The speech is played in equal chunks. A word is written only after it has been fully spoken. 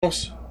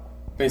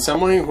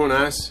Pensamos en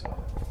Jonás,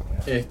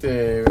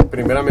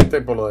 primeramente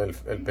por lo del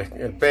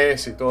el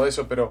pez y todo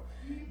eso, pero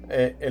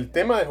el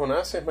tema de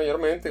Jonás es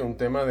mayormente un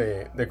tema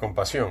de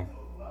compasión.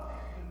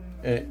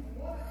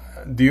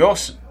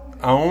 Dios,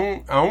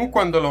 aun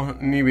cuando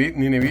los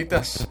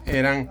ninivitas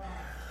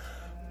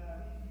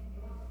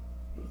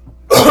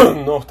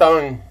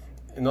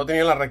no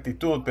tenían la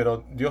rectitud,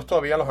 pero Dios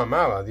todavía los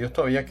amaba, Dios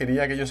todavía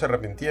quería que ellos se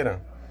arrepintieran.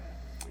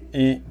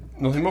 Y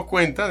nos dimos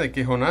cuenta de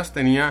que Jonás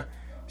tenía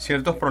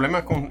ciertos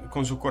problemas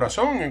con su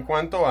corazón en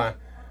cuanto a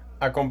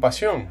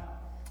compasión.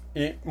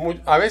 Y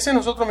a veces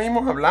nosotros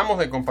mismos hablamos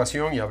de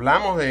compasión y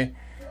hablamos de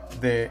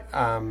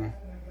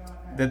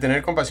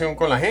tener compasión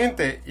con la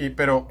gente,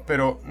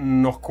 pero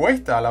nos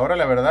cuesta a la hora de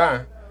la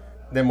verdad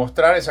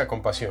demostrar esa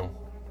compasión.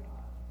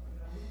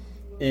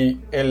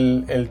 Y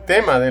el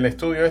tema del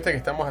estudio que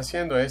estamos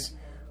haciendo es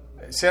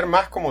ser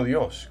más como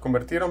Dios,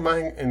 convertirnos más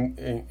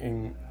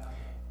en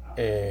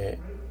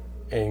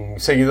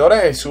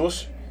seguidores de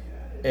Jesús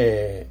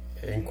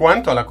en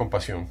cuanto a la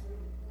compasión.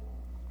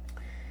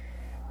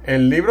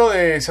 El libro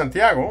de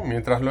Santiago,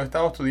 mientras lo he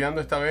estado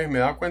estudiando esta vez, me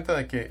he dado cuenta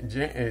de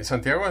que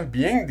Santiago es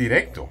bien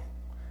directo.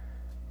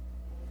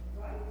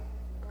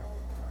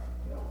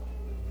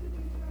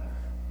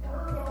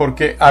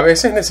 Porque a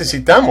veces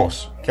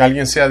necesitamos que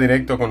alguien sea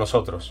directo con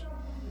nosotros.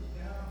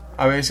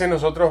 A veces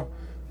nosotros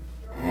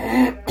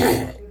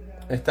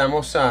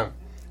estamos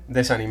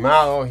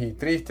desanimados y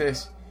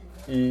tristes.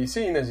 Y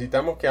sí,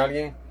 necesitamos que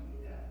alguien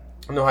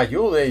nos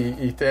ayude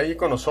y esté ahí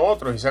con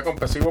nosotros y sea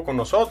compasivo con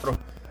nosotros.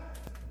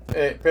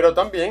 Pero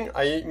también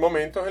hay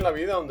momentos en la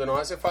vida donde nos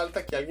hace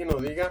falta que alguien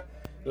nos diga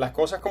las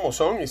cosas como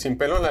son y sin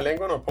pelo en la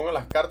lengua nos ponga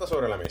las cartas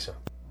sobre la mesa.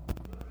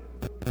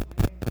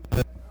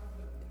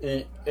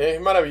 Y es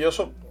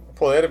maravilloso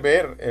poder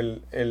ver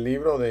el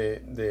libro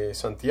de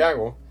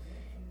Santiago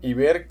y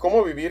ver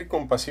cómo vivir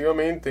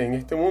compasivamente en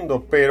este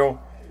mundo, pero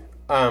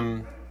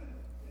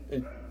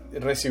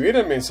recibir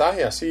el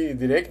mensaje así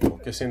directo,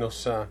 que se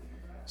nos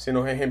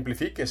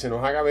ejemplifique, se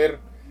nos haga ver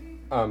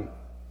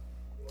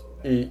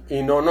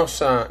y no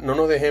nos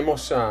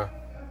dejemos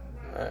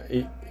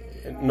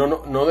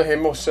no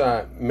dejemos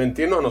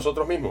mentirnos a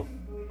nosotros mismos.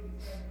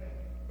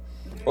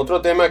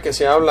 Otro tema que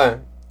se habla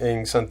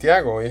en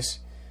Santiago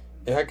es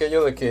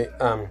aquello de que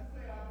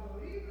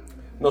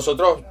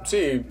nosotros,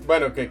 sí,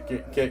 bueno, que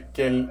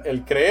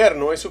el creer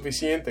no es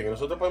suficiente, que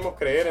nosotros podemos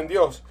creer en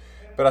Dios,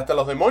 pero hasta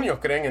los demonios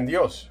creen en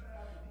Dios.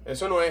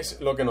 Eso no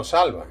es lo que nos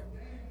salva.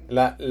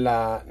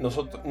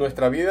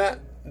 Nuestra vida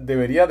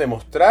debería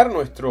demostrar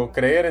nuestro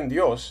creer en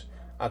Dios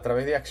a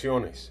través de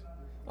acciones,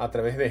 a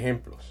través de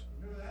ejemplos.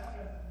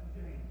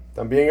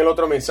 También el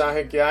otro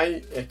mensaje que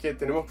hay es que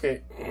tenemos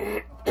que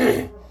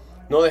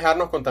no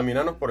dejarnos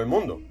contaminarnos por el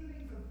mundo.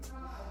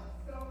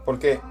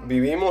 Porque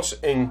vivimos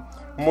en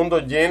un mundo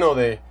lleno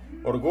de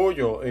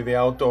orgullo y de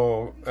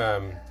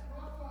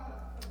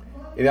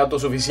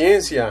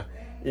autosuficiencia,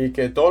 y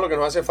que todo lo que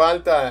nos hace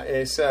falta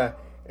es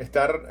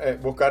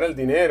buscar el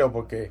dinero,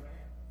 porque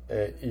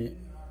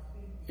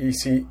y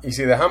si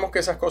dejamos que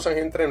esas cosas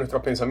entren en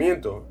nuestros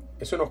pensamientos,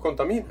 eso nos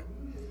contamina.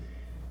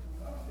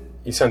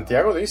 Y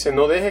Santiago dice,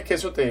 no dejes que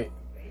eso te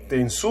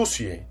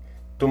ensucie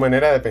tu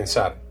manera de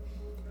pensar.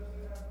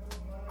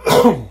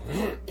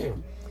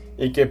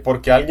 Y que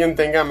porque alguien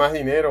tenga más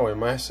dinero o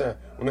más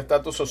un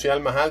estatus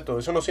social más alto,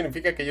 eso no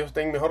significa que ellos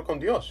estén mejor con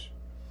Dios.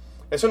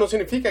 Eso no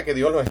significa que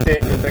Dios los esté,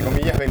 entre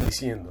comillas,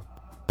 bendiciendo.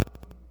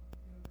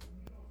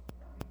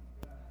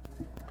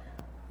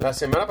 La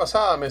semana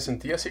pasada me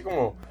sentí así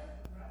como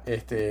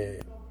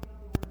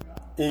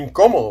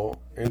incómodo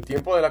en el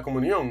tiempo de la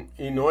comunión,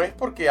 y no es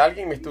porque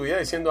alguien me estuviera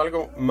diciendo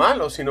algo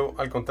malo, sino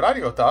al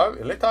contrario,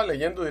 él estaba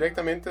leyendo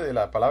directamente de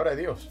la palabra de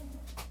Dios.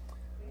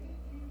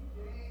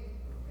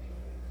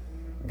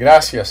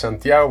 Gracias,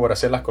 Santiago, por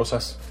hacer las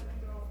cosas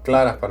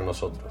claras para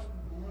nosotros.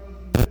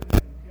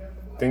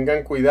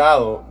 Tengan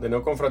cuidado de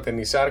no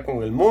confraternizar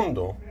con el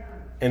mundo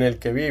en el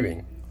que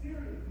viven,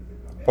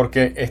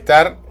 porque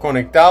estar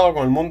conectado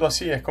con el mundo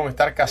así es como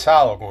estar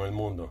casado con el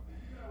mundo.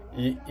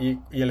 Y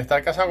el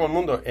estar casado con el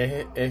mundo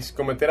es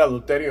cometer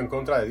adulterio en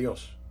contra de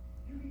Dios.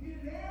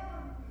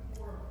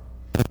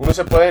 Uno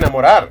se puede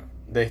enamorar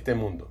de este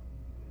mundo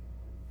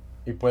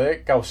y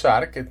puede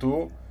causar que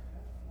tú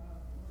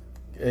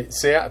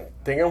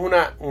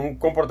tengas un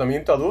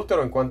comportamiento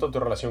adúltero en cuanto a tu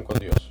relación con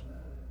Dios.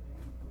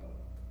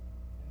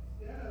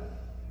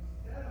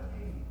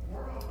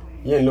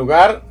 Y en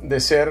lugar de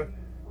ser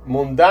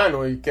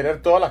mundano y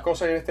querer todas las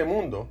cosas en este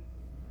mundo,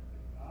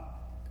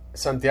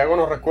 Santiago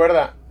nos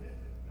recuerda: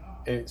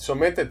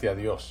 sométete a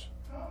Dios,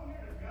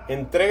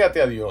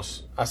 entrégate a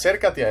Dios,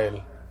 acércate a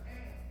Él,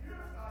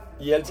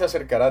 y Él se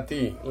acercará a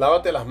ti.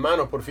 Lávate las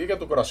manos, purifica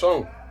tu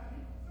corazón.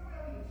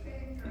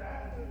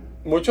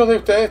 Muchos de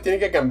ustedes tienen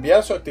que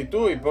cambiar su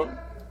actitud y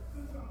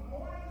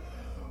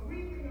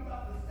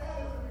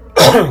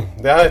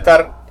deja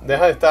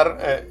de estar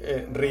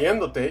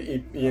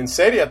riéndote y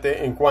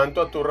ensériate en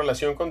cuanto a tu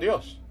relación con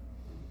Dios,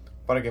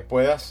 para que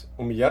puedas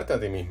humillarte a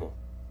ti mismo,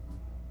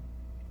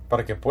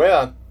 para que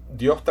pueda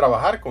Dios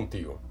trabajar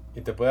contigo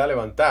y te pueda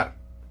levantar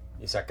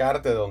y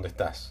sacarte de donde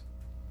estás.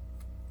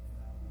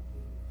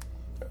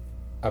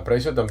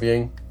 Aprecio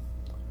también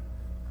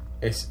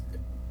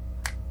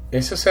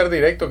ese ser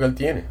directo que Él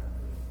tiene.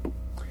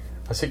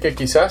 Así que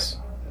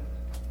quizás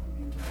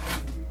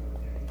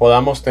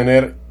podamos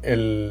tener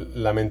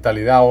la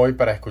mentalidad hoy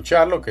para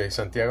escuchar lo que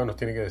Santiago nos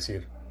tiene que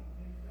decir.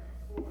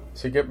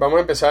 Así que vamos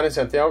a empezar en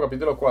Santiago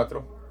capítulo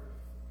 4.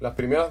 Las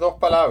primeras dos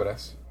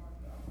palabras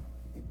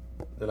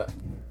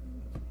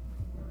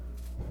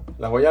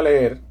las voy a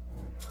leer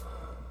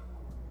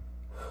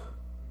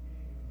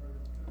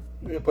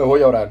y después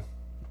voy a orar.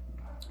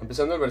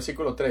 Empezando el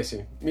versículo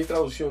 13. Mi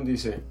traducción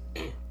dice: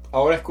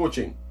 ahora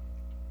escuchen.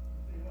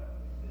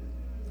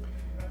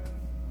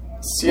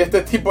 Si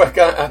este tipo ha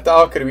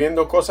estado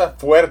escribiendo cosas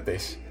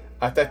fuertes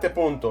hasta este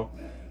punto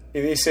y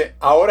dice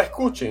ahora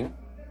escuchen,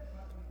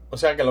 o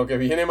sea que lo que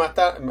viene más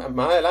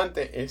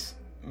adelante es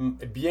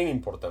bien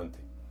importante.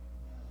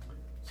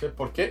 O sea,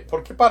 ¿por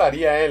qué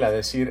pararía él a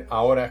decir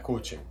ahora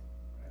escuchen?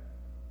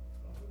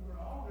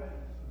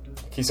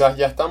 Quizás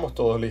ya estamos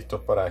todos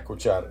listos para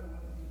escuchar.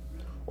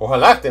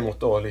 Ojalá estemos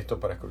todos listos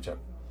para escuchar.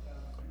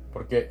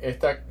 Porque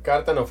esta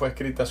carta no fue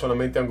escrita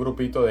solamente a un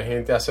grupito de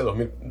gente hace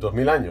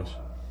 2000 años.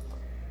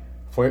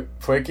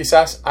 Fue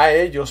quizás a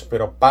ellos,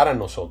 pero para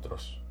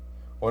nosotros.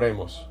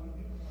 Oremos.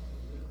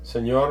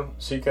 Señor,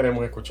 sí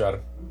queremos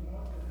escuchar.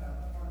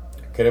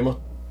 Queremos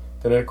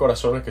tener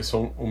corazones que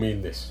son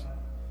humildes.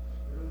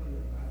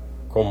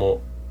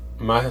 Como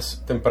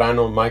más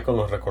temprano Michael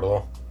nos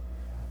recordó,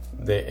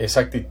 de esa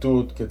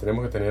actitud que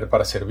tenemos que tener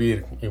para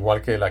servir,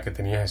 igual que la que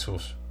tenía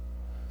Jesús.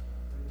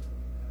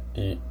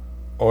 Y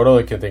oro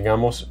de que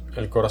tengamos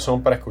el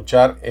corazón para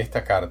escuchar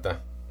esta carta,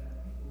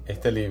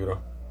 este libro,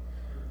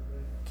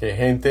 que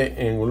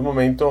gente en un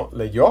momento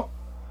leyó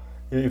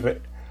y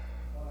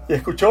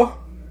escuchó,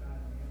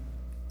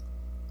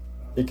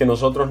 y que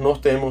nosotros no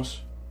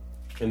estemos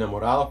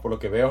enamorados por lo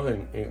que vemos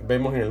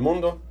en el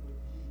mundo,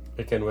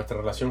 y que nuestra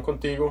relación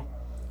contigo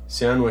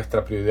sea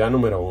nuestra prioridad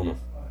número 1.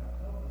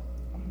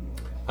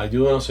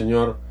 Ayúdanos,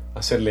 Señor,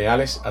 a ser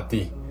leales a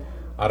ti,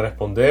 a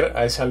responder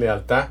a esa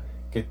lealtad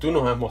que tú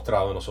nos has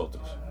mostrado a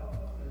nosotros.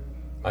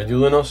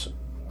 Ayúdanos,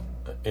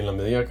 en la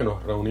medida que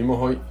nos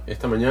reunimos hoy,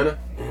 esta mañana,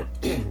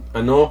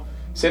 a no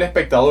ser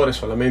espectadores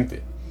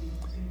solamente,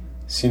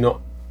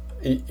 sino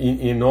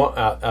y no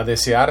a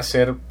desear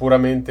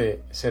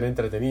puramente ser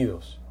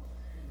entretenidos,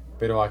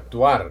 pero a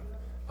actuar,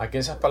 a que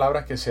esas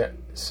palabras que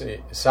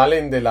se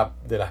salen de las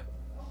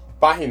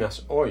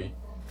páginas hoy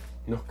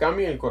nos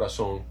cambien el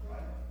corazón,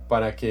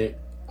 para que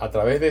a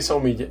través de esa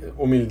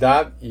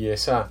humildad y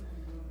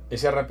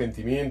ese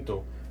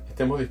arrepentimiento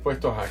estemos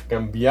dispuestos a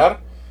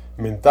cambiar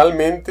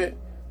mentalmente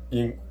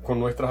y con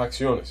nuestras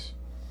acciones.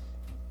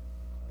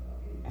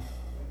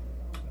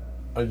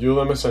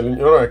 Ayúdame,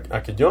 Señor,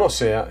 a que yo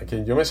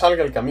me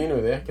salga del camino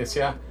y dejes que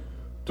sea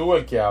tú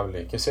el que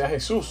hable, que sea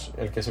Jesús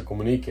el que se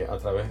comunique a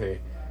través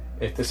de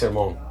este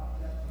sermón.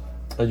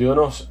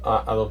 Ayúdanos a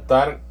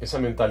adoptar esa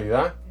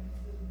mentalidad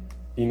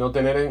y no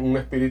tener un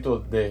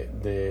espíritu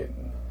de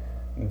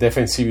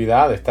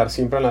defensividad, de estar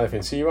siempre en la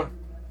defensiva,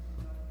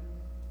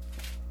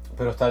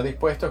 pero estar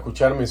dispuesto a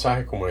escuchar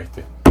mensajes como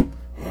este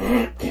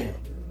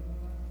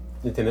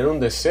y tener un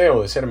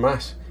deseo de ser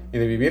más y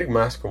de vivir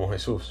más como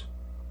Jesús.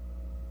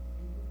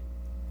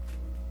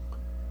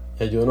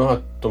 Y ayúdanos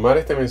a tomar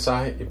este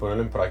mensaje y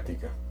ponerlo en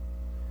práctica.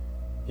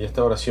 Y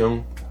esta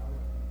oración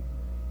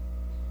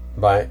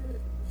va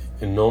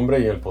en nombre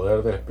y en el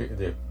poder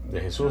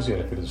de Jesús y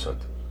del Espíritu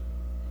Santo.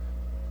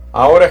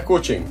 Ahora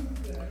escuchen,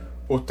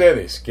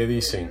 ustedes que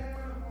dicen,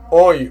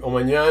 hoy o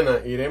mañana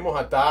iremos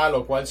a tal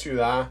o cual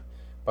ciudad,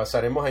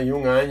 pasaremos ahí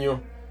un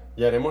año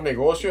y haremos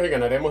negocios y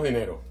ganaremos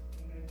dinero.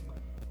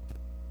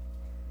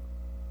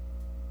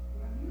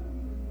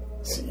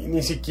 Si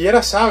ni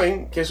siquiera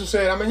saben qué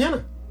sucederá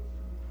mañana.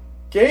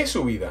 ¿Qué es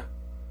su vida?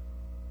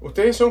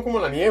 Ustedes son como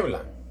la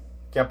niebla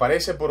que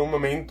aparece por un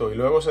momento y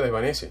luego se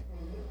desvanece.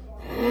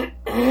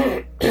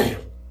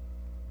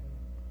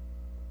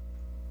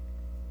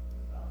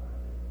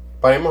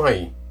 Paremos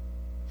ahí.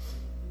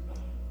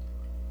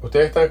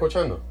 ¿Ustedes están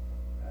escuchando?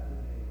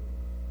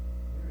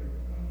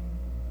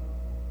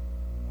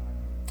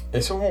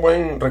 Eso es un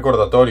buen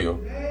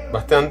recordatorio.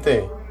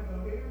 Bastante.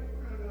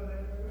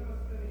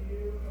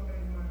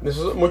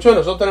 Muchos de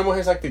nosotros tenemos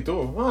esa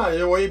actitud.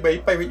 Yo voy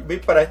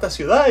para esta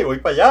ciudad y voy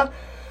para allá.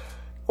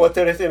 Voy a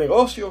hacer este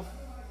negocio.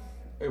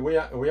 Voy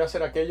a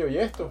hacer aquello y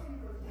esto.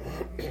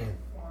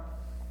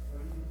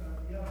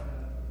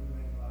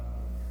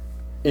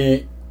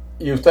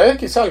 Y ustedes,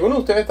 quizás algunos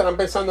de ustedes estarán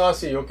pensando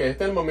así, ok,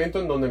 este es el momento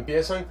en donde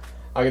empiezan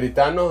a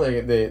gritarnos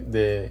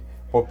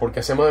porque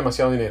hacemos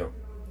demasiado dinero.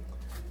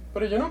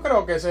 Pero yo no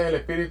creo que ese es el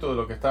espíritu de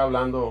lo que está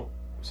hablando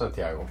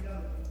Santiago.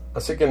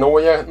 Así que no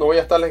voy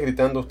a estarles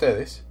gritando a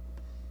ustedes.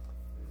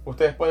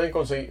 Ustedes pueden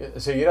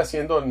seguir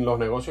haciendo los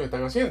negocios que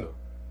están haciendo,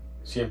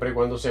 siempre y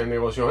cuando sean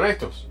negocios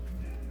honestos.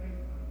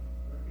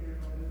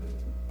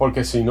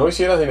 Porque si no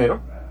hicieras dinero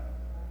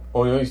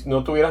o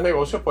no tuvieras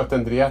negocios, pues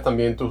tendrías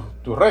también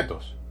tus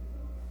retos.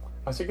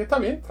 Así que está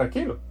bien,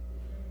 tranquilo.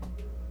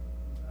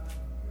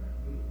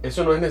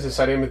 eso no es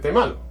necesariamente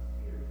malo.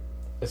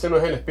 Ese no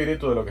es el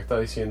espíritu de lo que está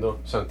diciendo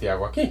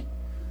Santiago aquí.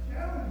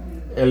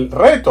 El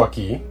reto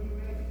aquí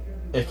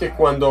es que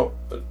cuando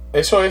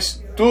eso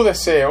es tu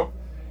deseo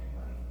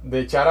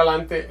de echar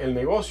adelante el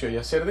negocio y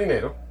hacer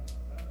dinero,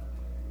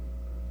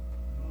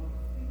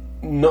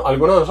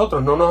 algunos de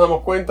nosotros no nos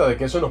damos cuenta de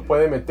que eso nos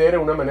puede meter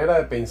en una manera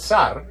de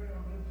pensar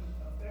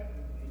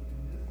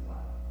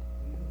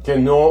que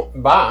no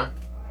va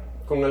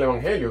con el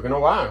Evangelio, que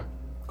no va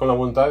con la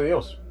voluntad de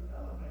Dios.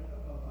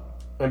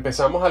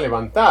 Empezamos a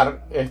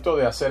levantar esto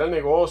de hacer el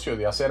negocio,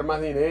 de hacer más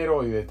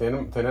dinero y de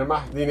tener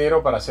más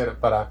dinero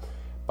para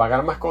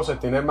pagar más cosas,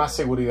 tener más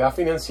seguridad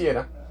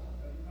financiera.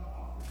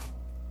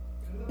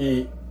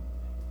 Y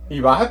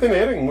vas a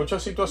tener en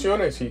muchas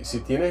situaciones, si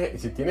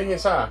tienes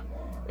esa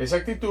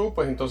actitud,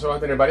 pues entonces vas a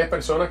tener varias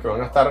personas que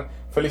van a estar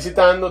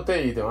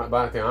felicitándote y te van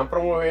a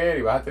promover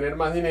y vas a tener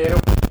más dinero.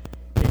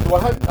 Y tú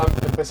vas a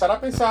empezar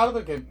a pensar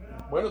de que,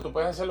 bueno, tú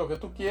puedes hacer lo que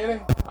tú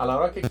quieres, a la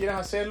hora que quieras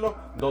hacerlo,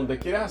 donde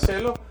quieras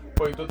hacerlo,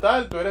 pues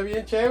total, tú eres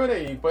bien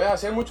chévere y puedes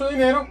hacer mucho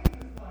dinero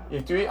y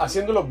estoy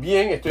haciéndolo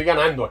bien, estoy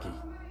ganando aquí.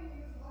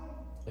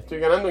 Estoy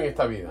ganando en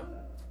esta vida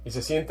y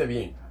se siente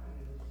bien.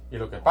 Y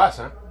lo que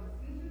pasa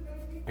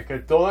es que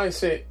toda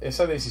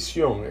esa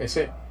decisión,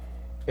 ese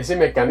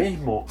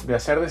mecanismo de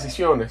hacer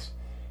decisiones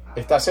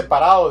está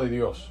separado de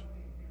Dios.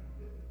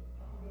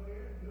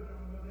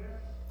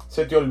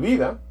 Se te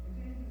olvida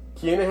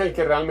quién es el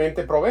que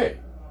realmente provee.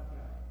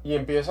 Y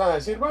empiezas a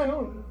decir,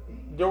 bueno,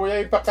 yo voy a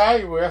ir para acá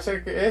y voy a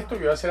hacer esto y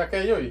voy a hacer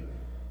aquello.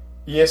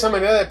 Y esa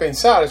manera de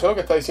pensar, eso es lo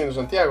que está diciendo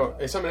Santiago,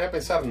 esa manera de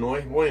pensar no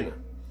es buena.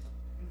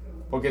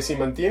 Porque si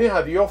mantienes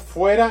a Dios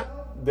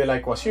fuera de la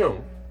ecuación,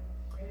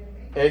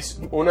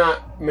 es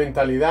una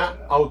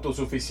mentalidad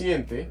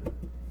autosuficiente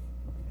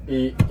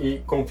y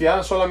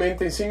confiada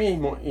solamente en sí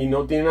mismo y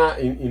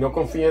no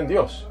confía en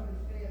Dios.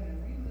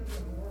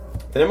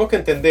 Tenemos que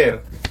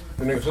entender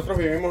que nosotros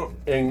vivimos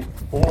en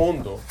un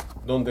mundo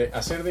donde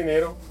hacer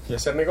dinero y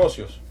hacer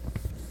negocios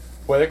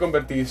puede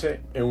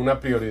convertirse en una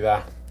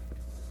prioridad,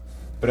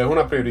 pero es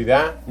una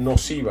prioridad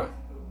nociva.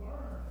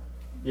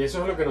 Y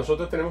eso es lo que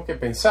nosotros tenemos que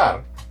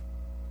pensar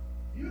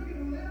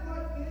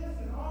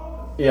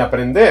y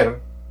aprender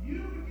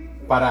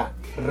para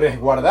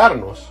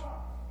resguardarnos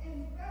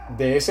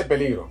de ese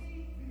peligro.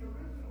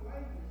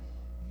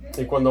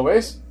 Y cuando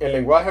ves el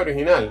lenguaje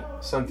original,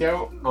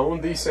 Santiago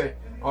aún dice,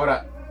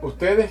 ahora,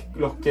 ustedes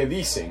los que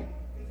dicen,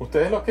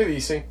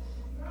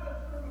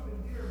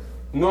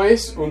 no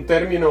es un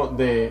término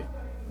de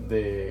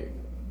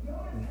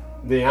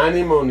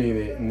ánimo ni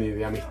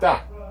de amistad.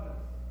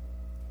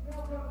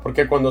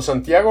 Porque cuando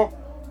Santiago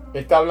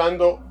está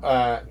hablando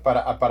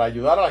para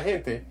ayudar a la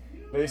gente,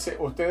 le dice,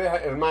 ustedes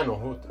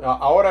hermanos,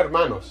 ahora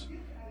hermanos.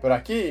 Pero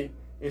aquí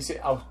dice,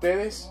 a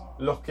ustedes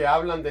los que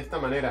hablan de esta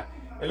manera.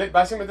 Él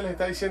básicamente les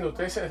está diciendo, a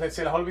ustedes se les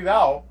ha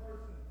olvidado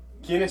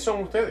quiénes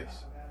son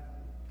ustedes.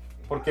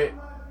 Porque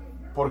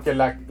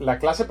la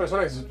clase de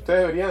personas que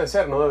ustedes deberían de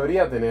ser no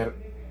debería tener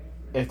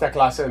esta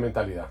clase de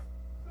mentalidad.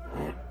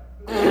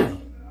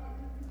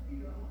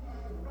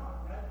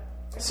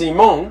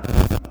 Simón,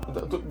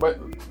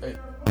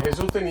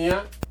 Jesús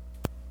tenía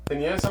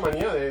esa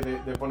manía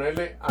de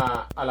ponerle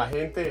a la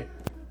gente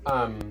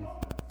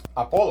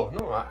apodos,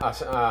 ¿no?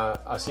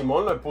 A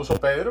Simón le puso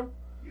Pedro,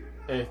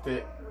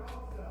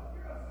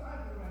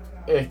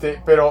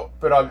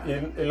 pero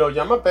y lo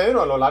llama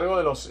Pedro a lo largo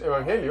de los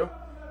evangelios,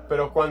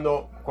 pero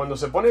cuando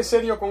se pone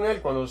serio con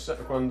él,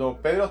 cuando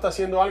Pedro está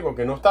haciendo algo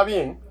que no está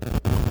bien,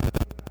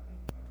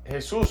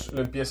 Jesús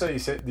lo empieza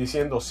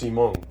diciendo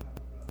Simón.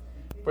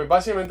 Pues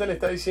básicamente le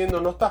está diciendo,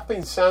 no estás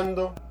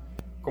pensando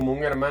como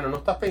un hermano, no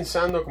estás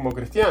pensando como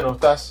cristiano,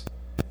 estás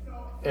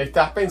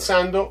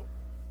pensando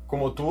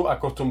como tú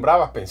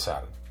acostumbrabas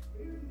pensar.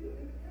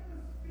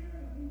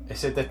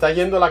 Se te está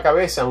yendo la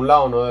cabeza a un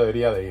lado, no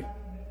debería de ir.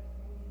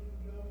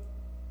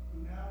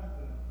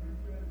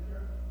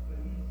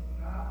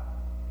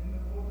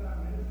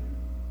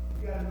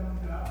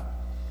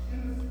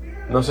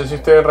 No sé si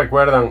ustedes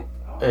recuerdan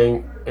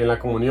en la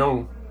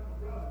comunión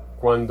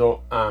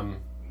cuando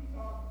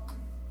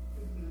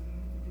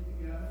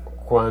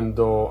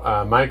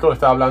Michael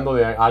estaba hablando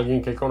de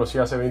alguien que él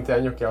conocía hace 20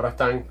 años que ahora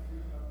están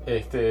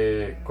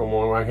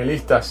como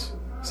evangelistas,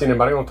 sin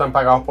embargo no están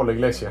pagados por la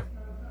iglesia.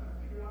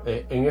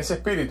 En ese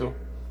espíritu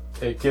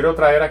quiero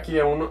traer aquí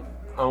a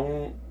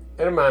un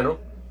hermano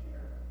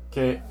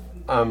que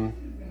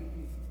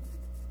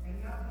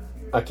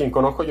a quien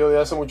conozco yo de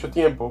hace mucho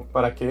tiempo,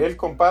 para que él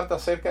comparta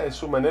acerca de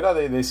su manera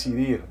de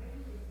decidir.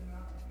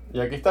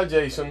 Y aquí está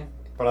Jason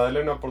para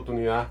darle una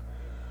oportunidad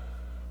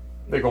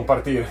de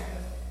compartir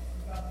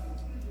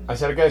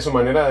acerca de su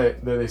manera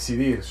de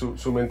decidir,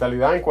 su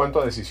mentalidad en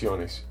cuanto a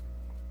decisiones.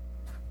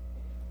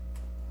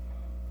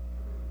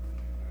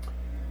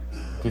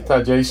 Aquí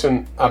está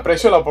Jason.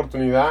 Aprecio la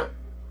oportunidad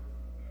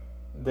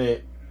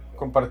de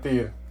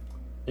compartir.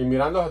 Y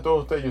mirándolos a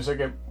todos ustedes, yo sé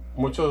que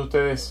muchos de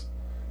ustedes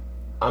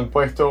han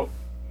puesto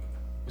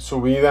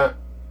su vida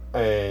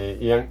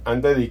y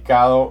han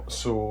dedicado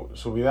su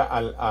vida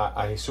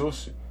a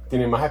Jesús,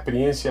 tienen más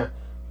experiencia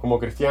como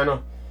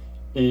cristianos,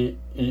 y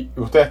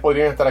ustedes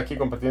podrían estar aquí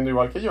compartiendo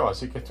igual que yo.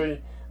 Así que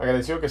estoy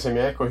agradecido que se me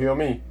haya escogido a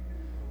mí.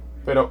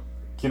 Pero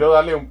quiero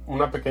darle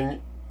una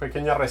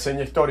pequeña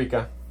reseña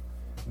histórica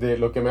de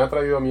lo que me ha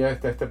traído a mí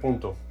hasta este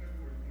punto.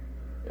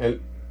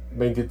 El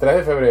 23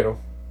 de febrero,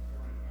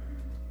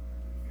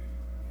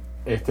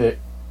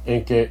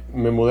 en que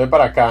me mudé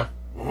para acá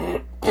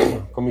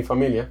con mi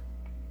familia,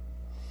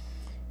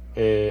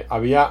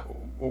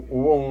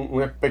 hubo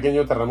un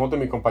pequeño terremoto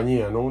en mi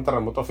compañía, no un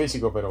terremoto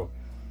físico, pero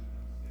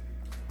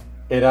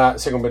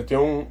se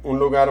convirtió en un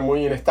lugar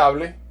muy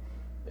inestable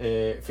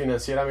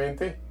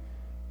financieramente,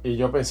 y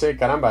yo pensé,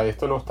 caramba,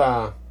 esto no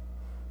está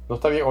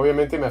bien.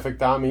 Obviamente me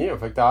afectaba a mí,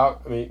 afectaba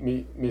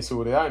mi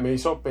seguridad, y me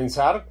hizo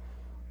pensar,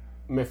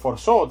 me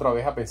forzó otra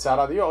vez a pensar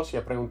a Dios y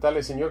a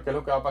preguntarle, Señor, ¿qué es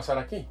lo que va a pasar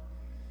aquí?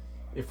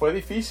 Y fue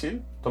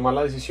difícil tomar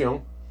la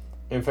decisión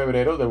en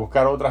febrero de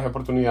buscar otras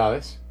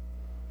oportunidades,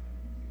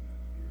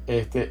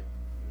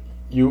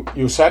 y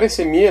usar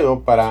ese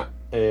miedo para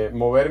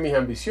mover mis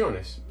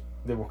ambiciones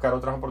de buscar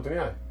otras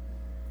oportunidades.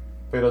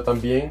 Pero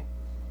también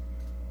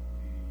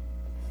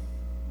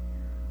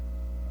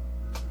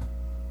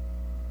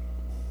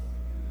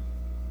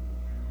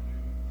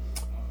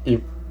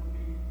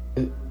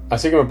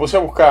así que me puse a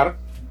buscar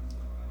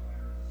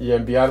y a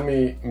enviar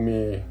mi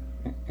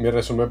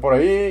resumen por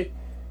ahí.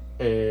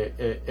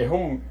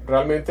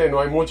 Realmente no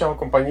hay muchas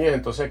compañías,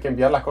 entonces hay que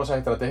enviar las cosas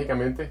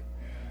estratégicamente.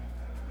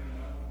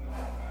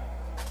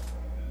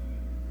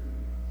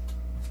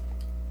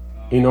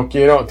 Y no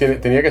quiero,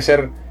 tenía que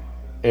ser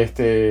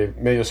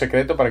medio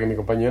secreto para que mi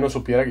compañía no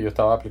supiera que yo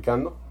estaba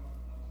aplicando.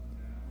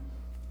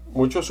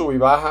 Muchos sub y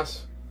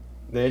bajas.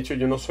 De hecho,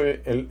 yo no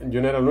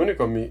era el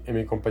único en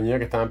mi compañía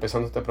que estaba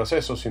empezando este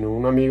proceso, sino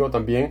un amigo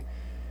también,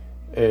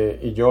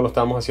 y yo lo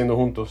estábamos haciendo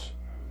juntos.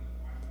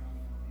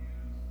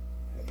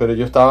 Pero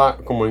yo estaba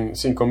como en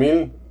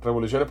 5,000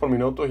 revoluciones por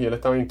minuto y él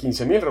estaba en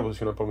 15,000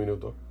 revoluciones por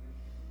minuto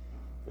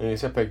en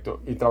ese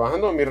aspecto. Y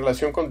trabajando en mi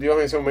relación con Dios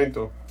en ese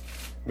momento,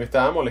 me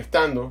estaba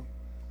molestando.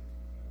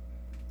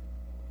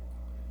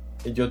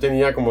 Y yo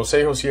tenía como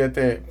 6 o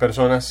 7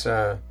 personas,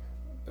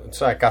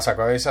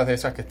 cazacabezas de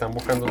esas que están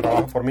buscando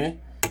trabajo por mí.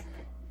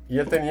 Y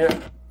él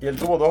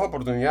tuvo 2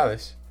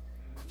 oportunidades.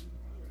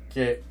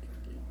 Que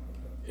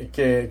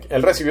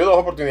él recibió 2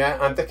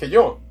 oportunidades antes que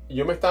yo. Y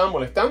yo me estaba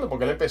molestando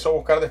porque él empezó a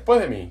buscar después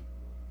de mí.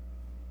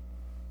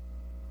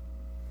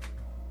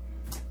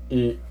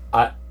 Y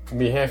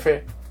mi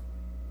jefe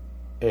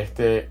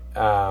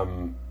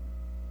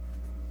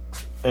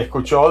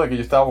escuchó de que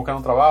yo estaba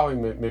buscando trabajo y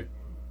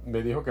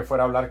me dijo que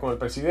fuera a hablar con el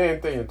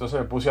presidente. Y entonces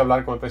me puse a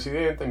hablar con el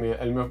presidente.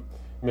 Él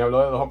me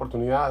habló de 2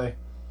 oportunidades.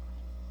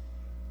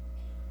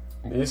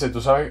 Me dice, tú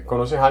sabes,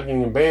 conoces a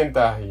alguien en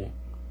ventas y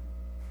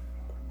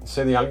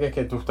sé de alguien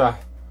que tú estás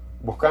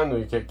buscando,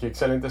 y qué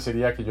excelente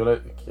sería que yo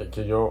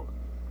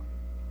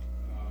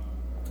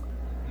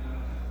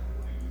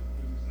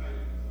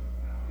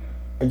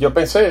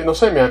pensé, no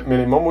sé, me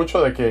animó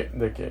mucho de que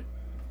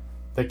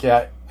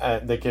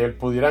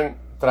pudieran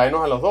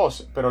traernos a los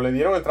dos, pero le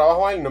dieron el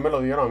trabajo a él y no me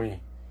lo dieron a mí.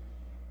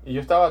 Y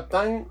yo estaba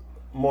tan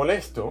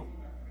molesto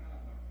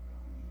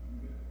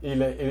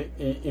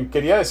y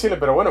quería decirle,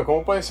 pero bueno,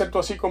 ¿cómo puedes ser tú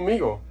así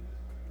conmigo?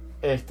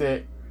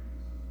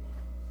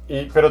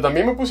 Pero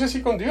también me puse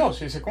así con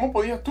Dios y dice, ¿cómo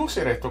podías tú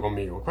hacer esto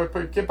conmigo?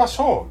 ¿Qué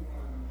pasó?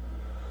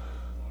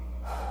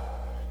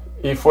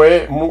 Y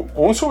fue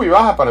un sub y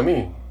baja para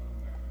mí,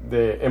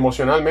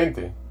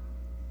 emocionalmente.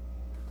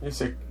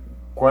 Dice,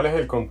 ¿cuál es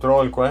el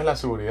control? ¿Cuál es la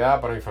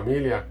seguridad para mi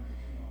familia?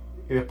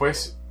 Y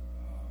después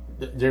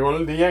llegó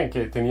el día en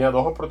que tenía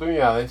 2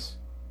 oportunidades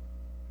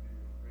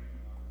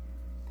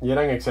y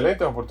eran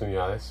excelentes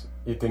oportunidades,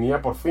 y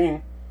por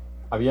fin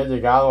había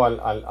llegado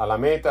a la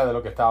meta de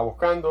lo que estaba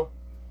buscando.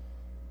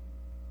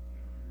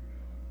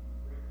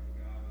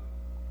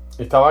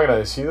 Estaba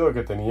agradecido de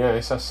que tenía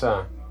esas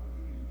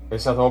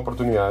 2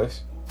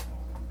 oportunidades,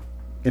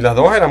 y las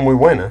 2 eran muy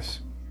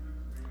buenas.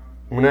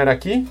 Una era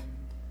aquí,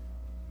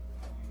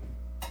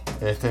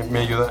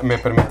 me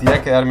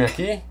permitía quedarme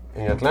aquí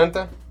en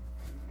Atlanta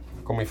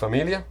con mi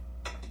familia,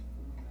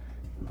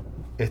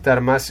 estar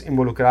más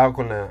involucrado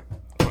con la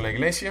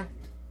iglesia,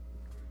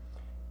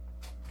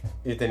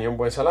 y tenía un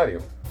buen salario.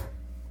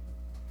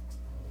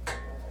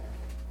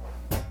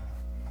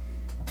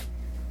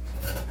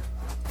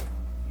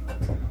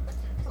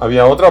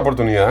 Había otra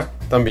oportunidad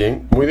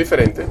también muy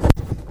diferente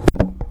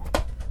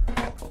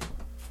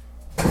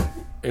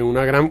en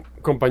una gran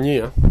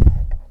compañía,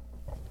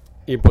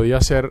 y podía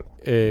ser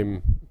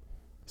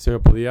se me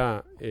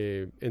podía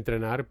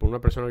entrenar por una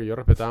persona que yo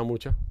respetaba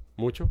mucho,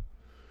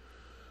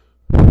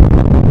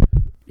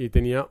 y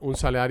tenía un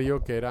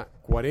salario que era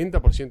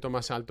 40%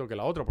 más alto que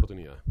la otra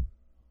oportunidad,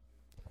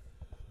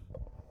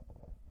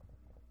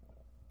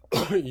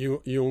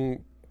 y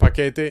un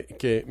paquete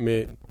que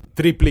me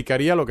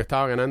triplicaría lo que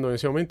estaba ganando en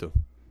ese momento.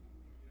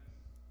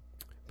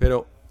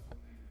 Pero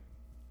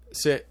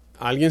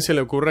 ¿a alguien se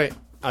le ocurre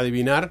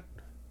adivinar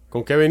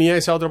con qué venía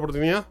esa otra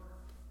oportunidad?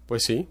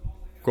 Pues sí,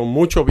 con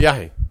mucho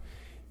viaje.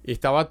 Y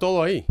estaba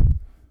todo ahí.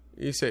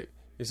 Y dice,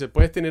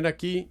 puedes tener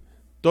aquí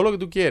todo lo que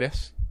tú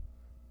quieres,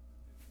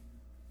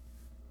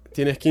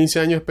 tienes 15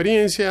 años de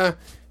experiencia,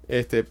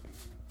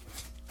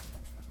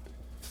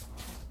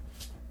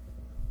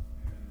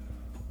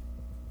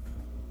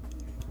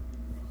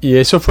 y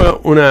eso fue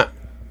una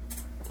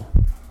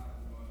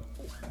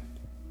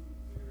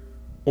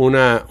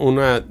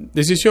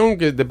decisión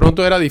que de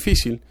pronto era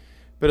difícil,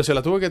 pero se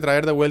la tuve que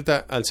traer de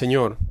vuelta al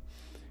Señor.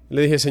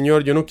 Le dije,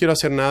 Señor, yo no quiero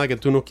hacer nada que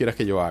tú no quieras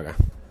que yo haga.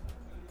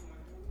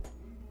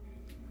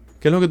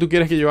 ¿Qué es lo que tú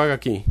quieres que yo haga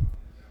aquí?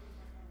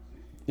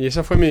 Y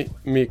esa fue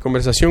mi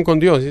conversación con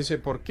Dios. Dice,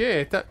 ¿por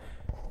qué?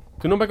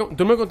 Tú no me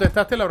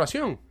contestaste la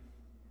oración.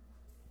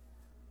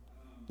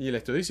 Y le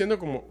estoy diciendo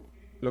como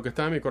lo que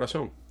estaba en mi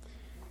corazón.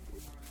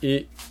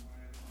 Y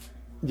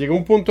llegó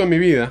un punto en mi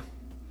vida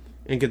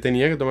en que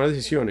tenía que tomar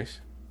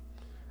decisiones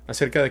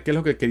acerca de qué es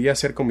lo que quería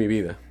hacer con mi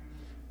vida,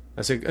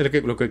 acerca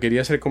de lo que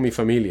quería hacer con mi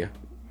familia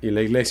y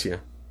la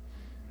iglesia,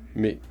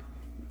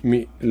 mis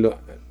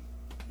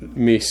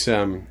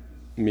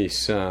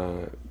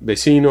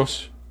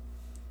vecinos.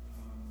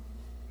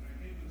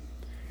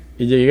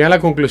 Y llegué a la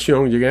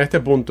conclusión, llegué a este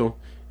punto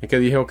en que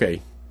dije, ok,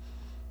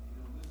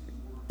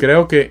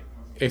 creo que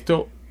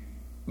esto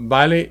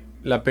vale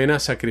la pena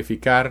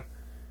sacrificar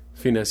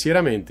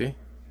financieramente.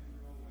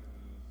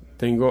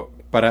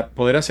 Para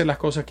poder hacer las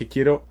cosas que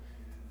quiero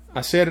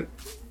hacer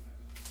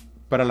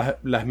para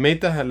las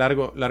metas a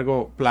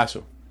largo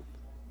plazo.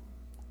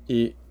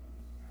 Y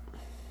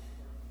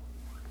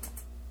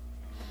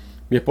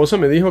mi esposa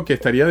me dijo que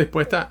estaría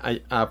dispuesta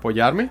a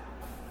apoyarme.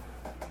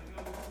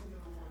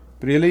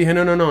 Pero yo le dije,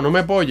 no me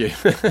apoye.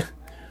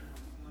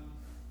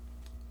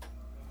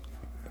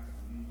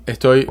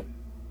 Estoy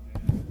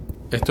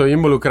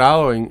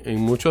involucrado en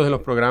muchos de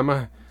los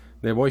programas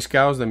de Boy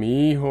Scouts de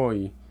mi hijo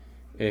y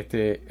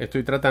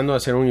estoy tratando de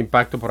hacer un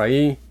impacto por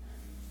ahí.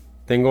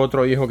 Tengo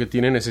otro hijo que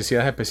tiene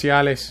necesidades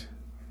especiales.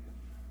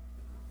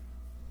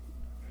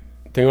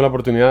 Tengo la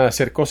oportunidad de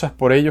hacer cosas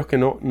por ellos que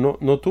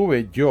no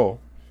tuve yo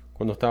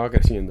cuando estaba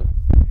creciendo.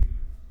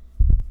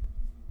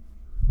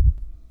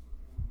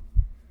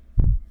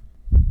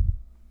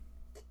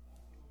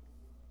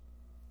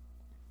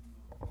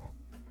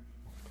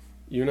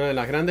 Y una de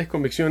las grandes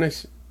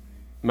convicciones,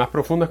 más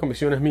profundas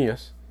convicciones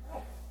mías,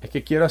 es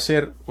que quiero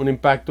hacer un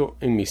impacto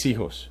en mis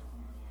hijos.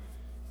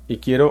 Y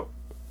quiero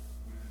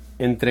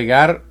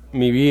entregar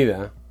mi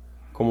vida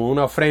como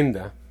una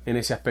ofrenda en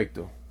ese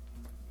aspecto.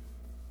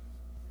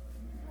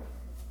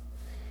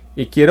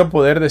 Y quiero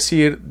poder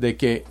decir de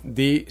que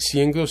di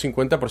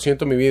 150%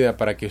 de mi vida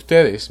para que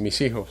ustedes,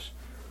 mis hijos,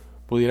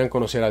 pudieran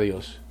conocer a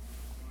Dios.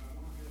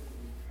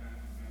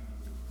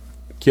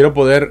 Quiero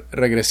poder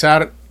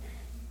regresar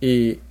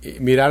y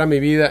mirar a mi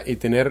vida y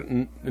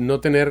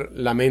no tener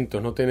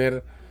lamentos,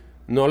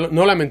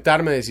 no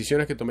lamentarme de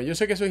decisiones que tomé. Yo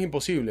sé que eso es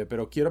imposible,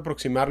 pero quiero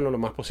aproximarlo lo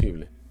más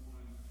posible.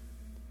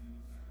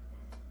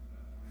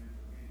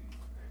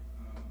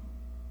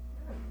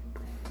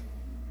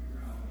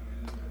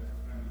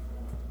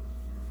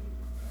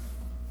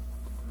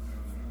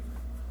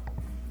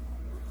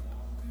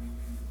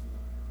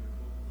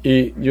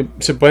 Y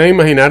se pueden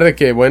imaginar de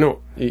que,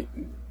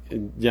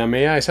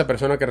 llamé a esa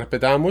persona que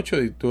respetaba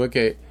mucho y tuve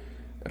que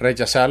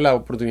rechazar la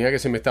oportunidad que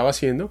se me estaba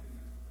haciendo.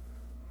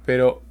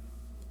 Pero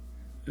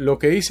lo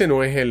que hice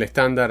no es el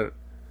estándar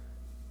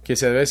que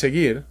se debe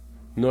seguir.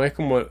 No es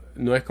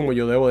como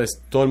yo debo,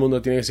 todo el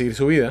mundo tiene que seguir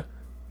su vida.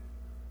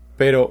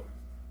 Pero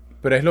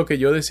es lo que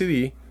yo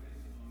decidí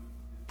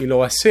y lo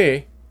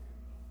basé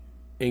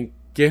en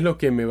qué es lo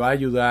que me va a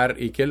ayudar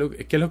y qué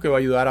es lo que va a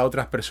ayudar a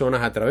otras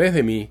personas a través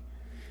de mí.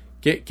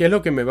 ¿Qué es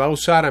lo que me va a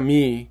usar a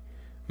mí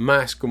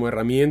más como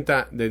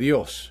herramienta de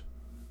Dios?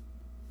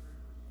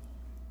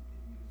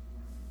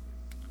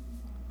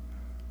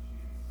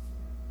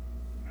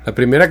 La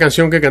primera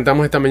canción que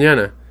cantamos esta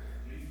mañana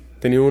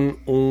tenía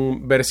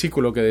un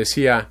versículo que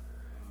decía,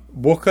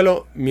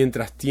 búscalo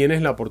mientras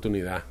tienes la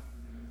oportunidad.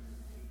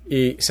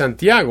 Y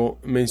Santiago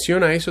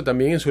menciona eso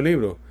también en su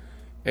libro.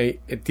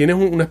 Tienes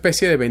una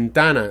especie de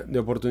ventana de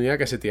oportunidad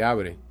que se te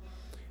abre.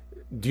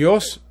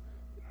 Dios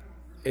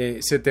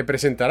se te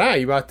presentará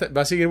y va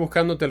a seguir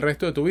buscándote el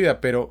resto de tu vida,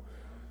 pero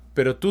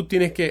tú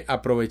tienes que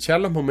aprovechar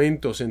los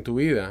momentos en tu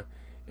vida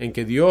en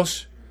que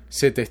Dios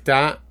se te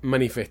está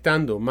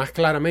manifestando más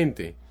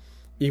claramente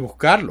y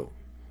buscarlo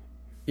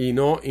y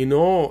no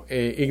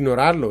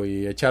ignorarlo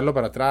y echarlo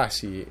para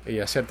atrás y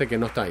hacerte que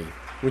no está ahí.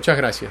 Muchas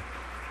gracias.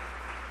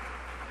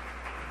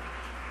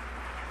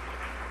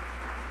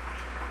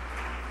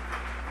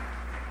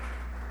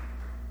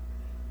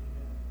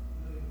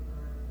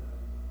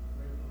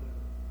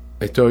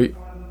 Estoy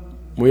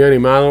muy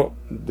animado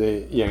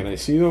y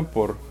agradecido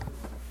por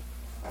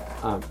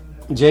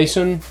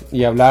Jason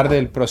y hablar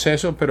del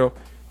proceso, pero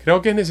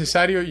creo que es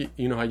necesario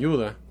y nos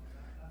ayuda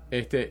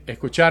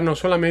escuchar no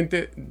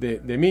solamente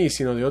de mí,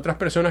 sino de otras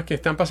personas que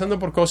están pasando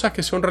por cosas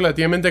que son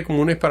relativamente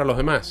comunes para los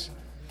demás.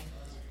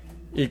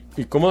 Y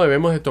cómo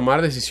debemos de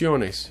tomar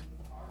decisiones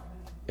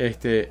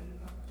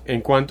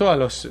en cuanto a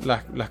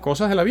las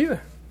cosas de la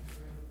vida.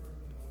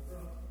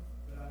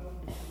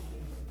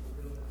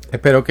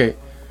 Espero que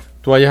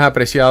tú hayas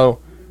apreciado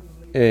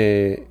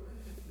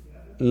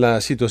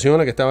la situación en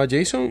la que estaba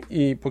Jason,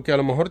 y porque a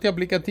lo mejor te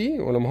aplica a ti,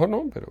 o a lo mejor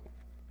no, pero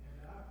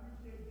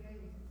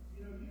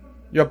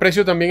yo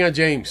aprecio también a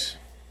James.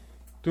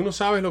 Tú no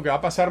sabes lo que va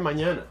a pasar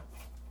mañana.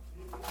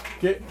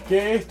 ¿Qué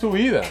es tu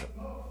vida?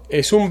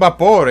 Es un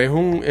vapor, es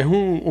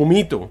un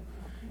humito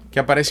que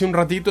aparece un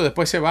ratito,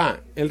 después se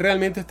va. Él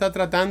realmente está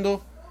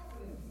tratando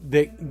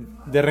de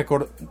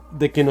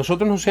que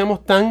nosotros no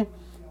seamos tan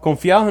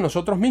confiados en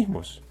nosotros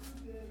mismos.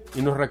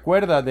 Y nos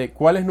recuerda de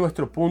cuál es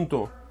nuestro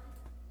punto,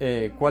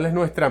 cuál es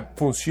nuestra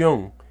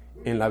función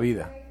en la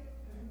vida.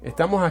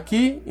 Estamos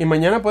aquí y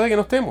mañana puede que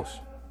no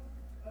estemos.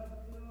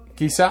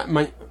 Quizá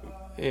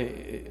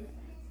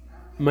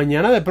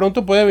mañana de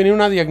pronto puede venir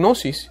una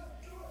diagnosis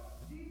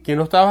que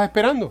no estabas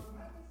esperando.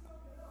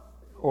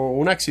 O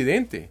un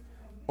accidente.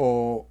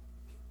 O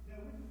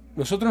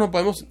nosotros no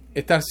podemos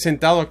estar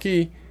sentados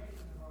aquí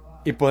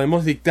y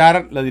podemos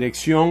dictar la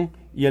dirección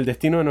y el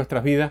destino de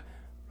nuestras vidas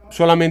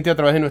solamente a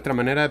través de nuestra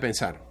manera de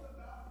pensar.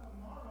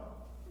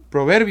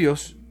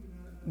 Proverbios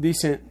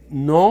dicen,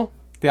 no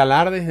te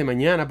alardes de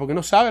mañana, porque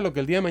no sabes lo que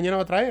el día de mañana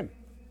va a traer.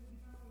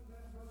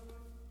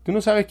 ¿Tú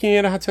no sabes quién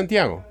era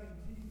Santiago?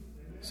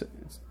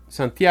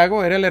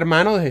 Santiago era el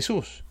hermano de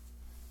Jesús.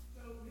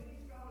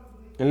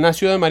 Él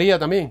nació de María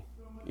también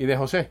y de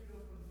José.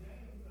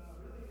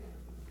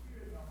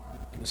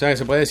 O sea que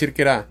se puede decir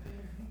que era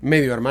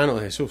medio hermano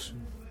de Jesús.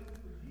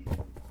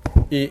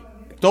 Y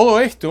todo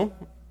esto,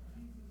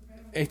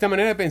 esta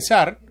manera de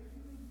pensar,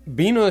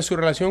 vino de su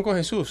relación con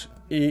Jesús.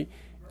 Y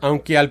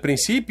aunque al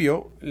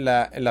principio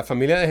la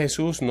familia de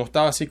Jesús no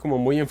estaba así como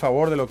muy en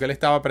favor de lo que él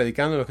estaba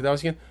predicando, de lo que estaba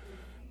haciendo,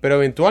 pero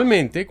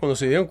eventualmente, cuando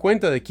se dieron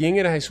cuenta de quién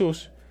era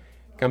Jesús,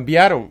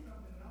 cambiaron.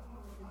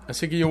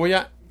 Así que yo voy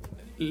a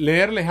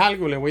leerles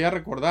algo, les voy a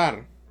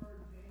recordar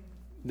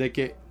de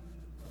que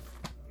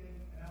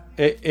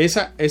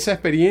esa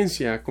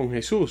experiencia con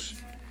Jesús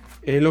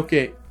es lo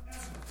que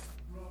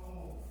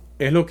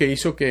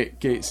hizo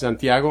que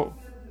Santiago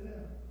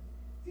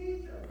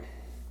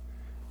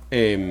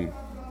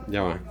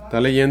ya va, está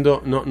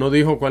leyendo, no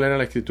dijo cuál era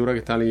la escritura que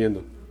está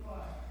leyendo,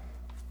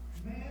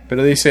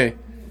 pero dice,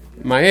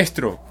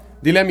 maestro,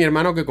 dile a mi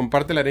hermano que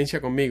comparte la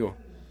herencia conmigo.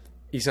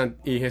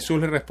 Y Jesús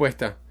le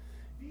responde,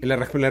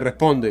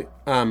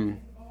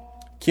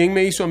 ¿quién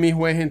me hizo a mí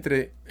juez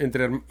entre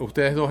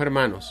ustedes dos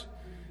hermanos?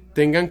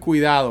 Tengan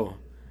cuidado,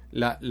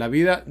 la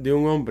vida de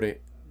un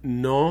hombre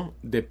no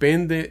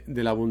depende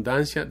de la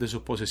abundancia de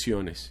sus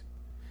posesiones.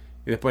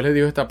 Y después le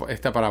dijo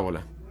esta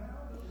parábola.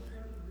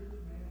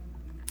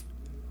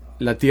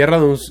 La tierra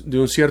de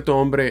un cierto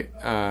hombre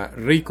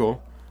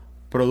rico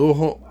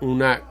produjo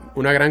una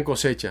gran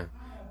cosecha.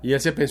 Y él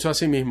se pensó a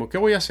sí mismo, ¿qué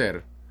voy a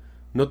hacer?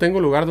 No tengo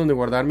lugar donde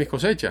guardar mis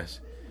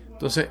cosechas.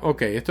 Entonces,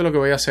 esto es lo que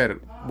voy a hacer.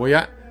 Voy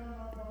a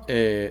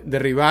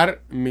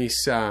derribar mis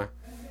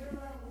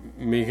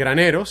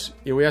graneros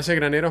y voy a hacer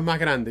graneros más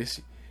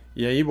grandes.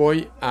 Y ahí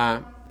voy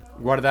a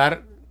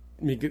guardar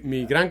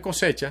mi gran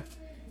cosecha.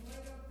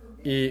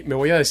 Y me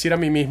voy a decir a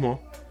mí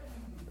mismo,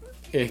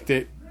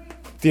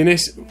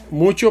 tienes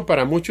mucho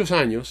para muchos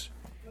años.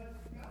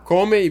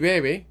 Come y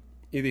bebe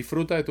y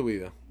disfruta de tu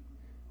vida.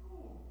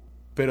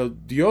 Pero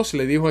Dios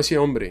le dijo a ese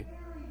hombre,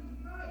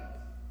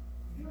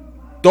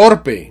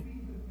 torpe,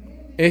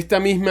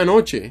 esta misma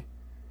noche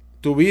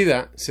tu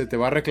vida se te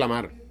va a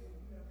reclamar.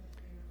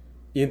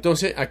 Y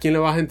entonces, ¿a quién le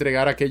vas a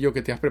entregar aquello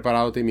que te has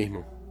preparado a ti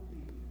mismo?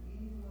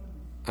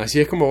 Así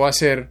es como va a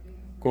ser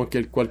con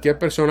cualquier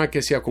persona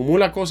que se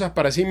acumula cosas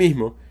para sí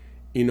mismo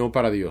y no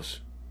para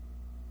Dios.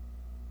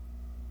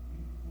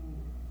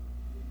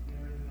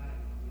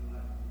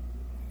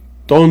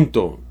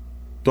 Tonto,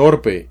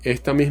 torpe,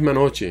 esta misma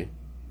noche.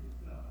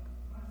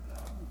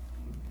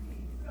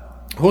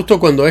 Justo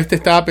cuando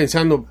estaba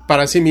pensando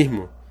para sí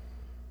mismo,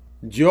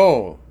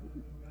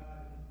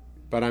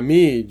 para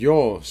mí,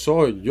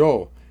 soy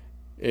yo.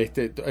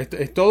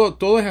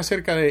 Todo es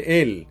acerca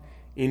de él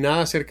y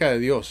nada acerca de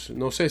Dios.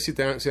 No sé si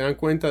se dan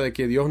cuenta de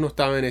que Dios no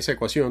estaba en esa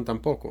ecuación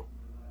tampoco.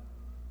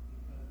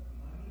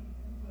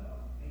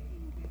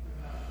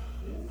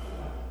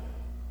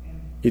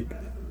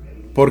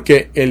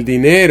 Porque el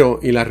dinero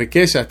y las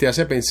riquezas te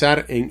hace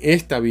pensar en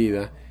esta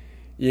vida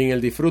y en el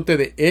disfrute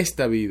de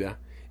esta vida.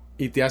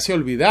 Y te hace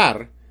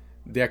olvidar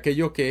de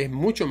aquello que es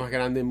mucho más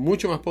grande,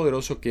 mucho más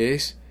poderoso, que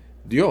es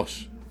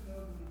Dios.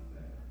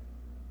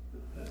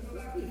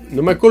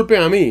 No me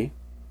culpen a mí.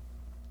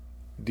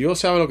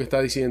 Dios sabe lo que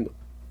está diciendo.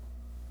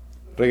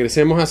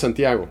 Regresemos a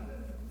Santiago.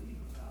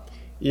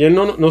 Y Él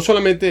no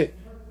solamente,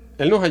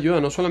 Él nos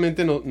ayuda, no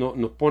solamente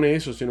nos pone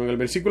eso, sino en el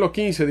versículo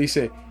 15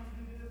 dice,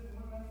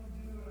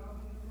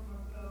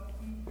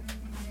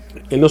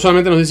 Él no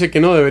solamente nos dice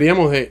que no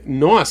deberíamos de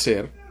no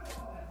hacer,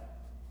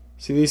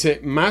 si dice,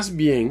 más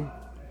bien,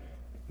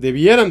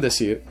 debieran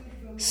decir,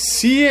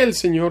 si el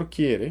Señor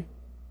quiere,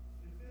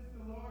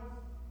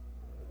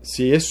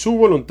 si es su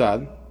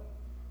voluntad,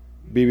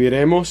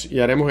 viviremos y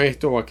haremos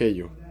esto o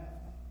aquello.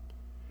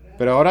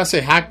 Pero ahora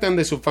se jactan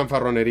de sus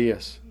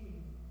fanfarronerías.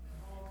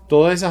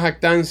 Toda esa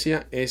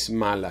jactancia es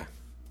mala.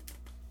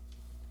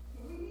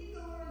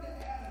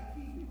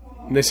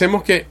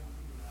 Necesitamos que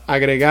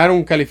agregar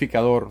un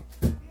calificador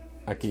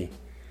aquí.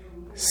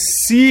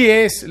 Sí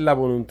es la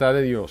voluntad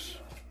de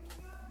Dios,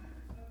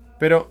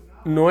 pero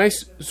no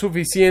es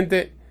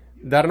suficiente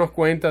darnos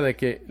cuenta de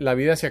que la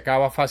vida se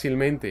acaba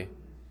fácilmente.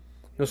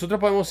 Nosotros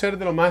podemos ser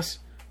de los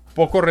más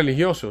poco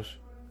religiosos.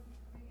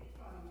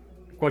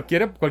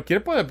 Cualquiera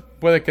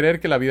puede creer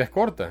que la vida es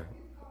corta.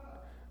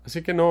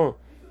 Así que no.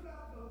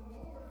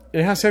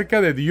 Es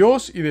acerca de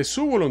Dios y de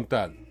su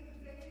voluntad.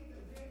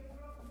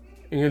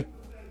 En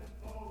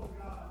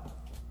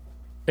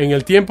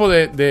el tiempo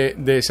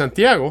de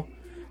Santiago,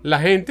 la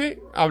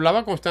gente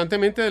hablaba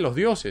constantemente de los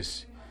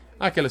dioses.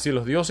 Que si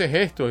los dioses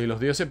estos y los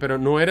dioses, pero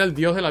no era el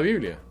Dios de la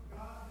Biblia.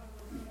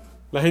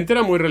 La gente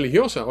era muy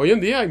religiosa. Hoy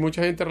en día hay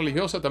mucha gente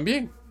religiosa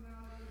también.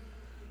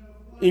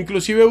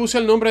 Inclusive usa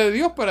el nombre de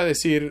Dios para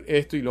decir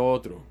esto y lo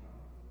otro.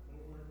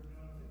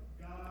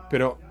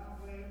 Pero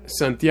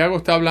Santiago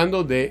está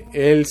hablando de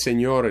el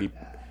Señor, el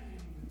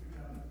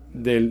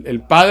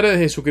Padre de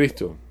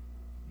Jesucristo,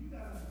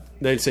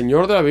 del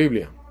Señor de la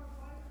Biblia.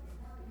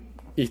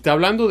 Y está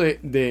hablando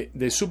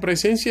de su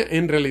presencia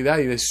en realidad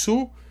y de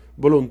su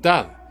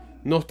voluntad.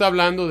 No está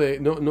hablando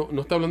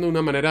no está hablando de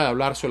una manera de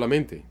hablar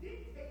solamente.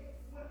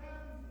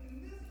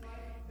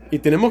 Y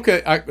tenemos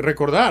que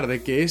recordar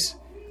de que es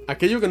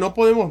aquello que no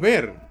podemos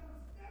ver.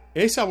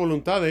 Esa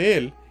voluntad de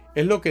Él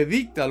es lo que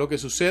dicta lo que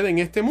sucede en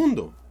este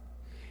mundo.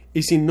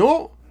 Y si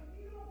no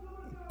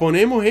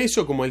ponemos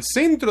eso como el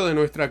centro de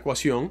nuestra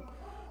ecuación,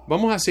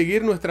 vamos a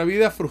seguir nuestra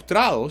vida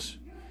frustrados,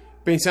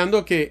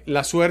 pensando que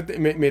la suerte,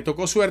 me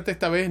tocó suerte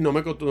esta vez, no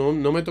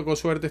me tocó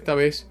suerte esta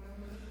vez.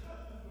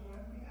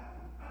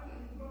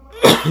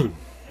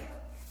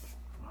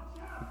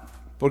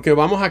 Porque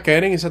vamos a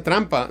caer en esa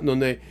trampa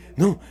donde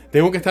no,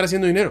 tengo que estar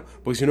haciendo dinero,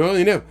 porque si no hago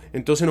dinero,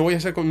 entonces no voy a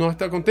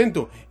estar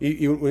contento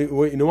y no me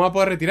voy a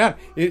poder retirar.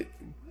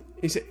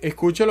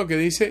 Escucha lo que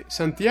dice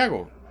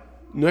Santiago.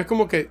 No es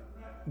como que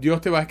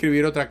Dios te va a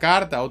escribir otra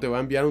carta o te va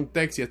a enviar un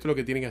texto y esto es lo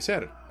que tienes que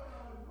hacer.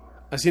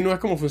 Así no es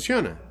como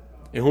funciona.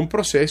 Es un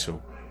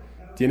proceso.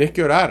 Tienes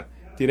que orar,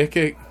 tienes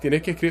que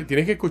escribir,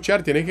 tienes que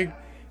escuchar,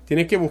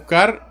 tienes que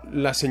buscar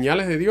las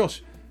señales de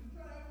Dios.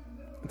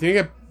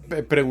 Tienes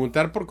que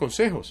preguntar por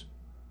consejos.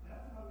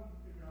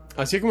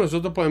 Así es como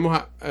nosotros podemos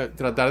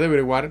tratar de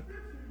averiguar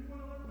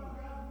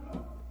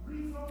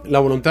la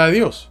voluntad de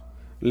Dios.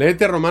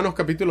 Léete Romanos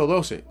capítulo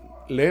 12.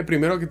 Lee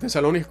primero que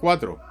Tesalonicenses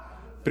 4.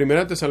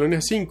 Primero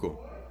Tesalonicenses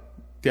 5.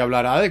 Te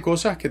hablará de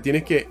cosas que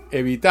tienes que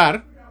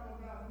evitar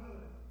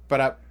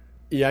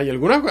y hay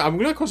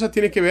algunas cosas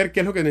tienes que ver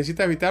qué es lo que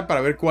necesitas evitar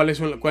para ver cuál es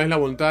la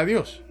voluntad de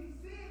Dios.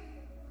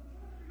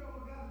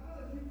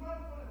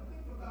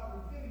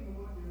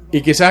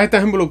 Y quizás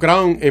estás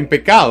involucrado en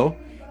pecado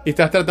y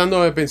estás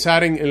tratando de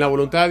pensar en la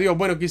voluntad de Dios.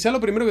 Bueno, quizás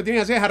lo primero que tienes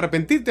que hacer es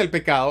arrepentirte del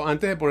pecado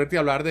antes de ponerte a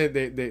hablar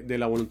de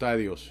la voluntad de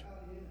Dios.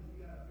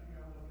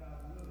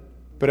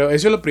 Pero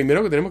eso es lo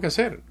primero que tenemos que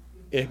hacer.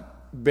 Es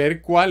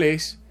ver cuál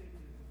es,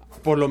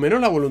 por lo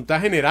menos, la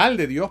voluntad general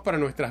de Dios para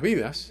nuestras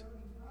vidas.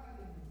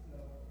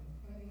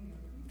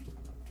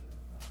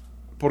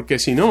 Porque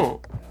si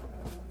no,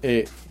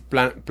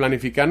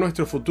 planificar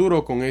nuestro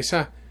futuro con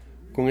esa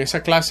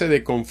clase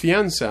de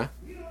confianza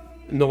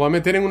nos va a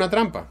meter en una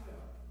trampa.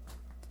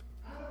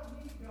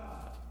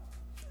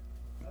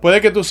 Puede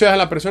que tú seas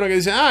la persona que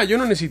dice, yo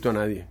no necesito a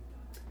nadie.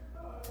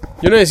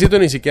 Yo no necesito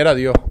ni siquiera a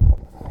Dios.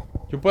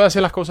 Yo puedo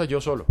hacer las cosas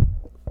yo solo.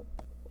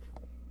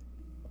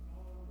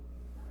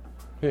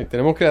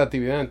 Tenemos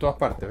creatividad en todas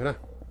partes, ¿verdad?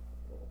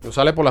 Nos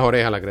sale por las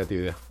orejas la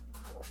creatividad.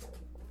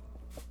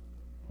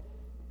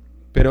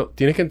 Pero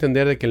tienes que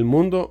entender de que el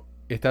mundo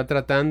está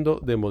tratando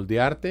de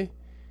moldearte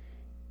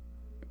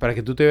para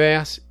que tú te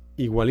veas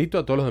igualito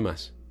a todos los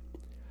demás.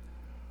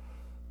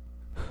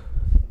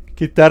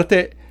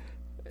 Quitarte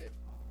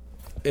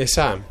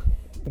esa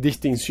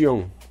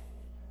distinción.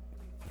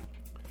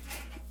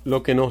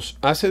 Lo que nos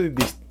hace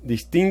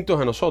distintos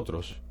a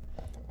nosotros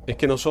es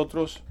que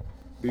nosotros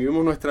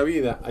vivimos nuestra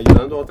vida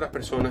ayudando a otras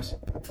personas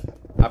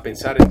a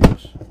pensar en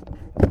Dios.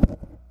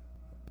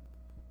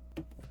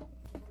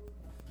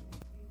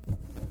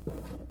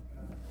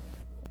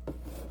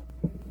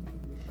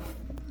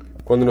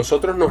 Cuando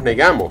nosotros nos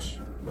negamos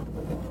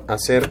a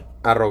ser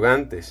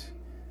arrogantes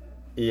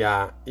y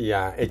a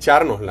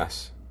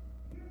echárnoslas.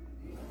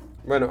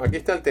 Bueno, aquí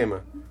está el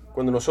tema.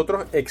 Cuando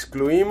nosotros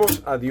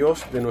excluimos a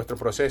Dios de nuestro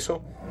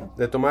proceso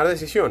de tomar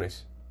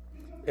decisiones,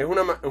 es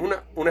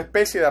una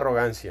especie de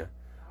arrogancia.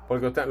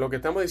 Porque lo que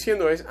estamos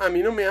diciendo es, a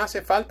mí no me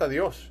hace falta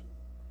Dios.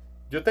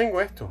 Yo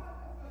tengo esto.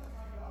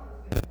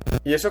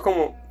 Y eso es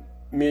como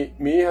mi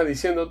hija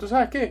diciendo, ¿tú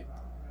sabes qué?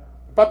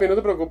 Papi, no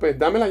te preocupes,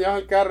 dame las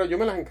llaves al carro, yo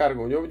me las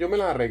encargo, yo me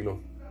las arreglo.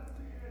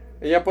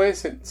 Ella puede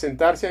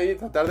sentarse ahí y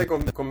tratar de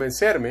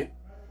convencerme.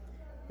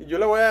 Y yo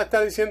le voy a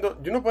estar diciendo,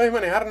 yo no puedes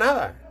manejar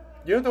nada.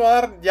 Yo no te voy a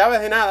dar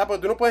llaves de nada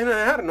porque tú no puedes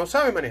manejar, no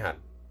sabes manejar.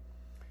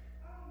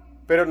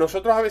 Pero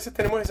nosotros a veces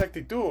tenemos esa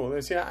actitud.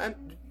 Decía,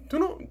 tú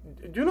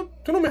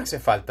no me hace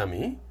falta a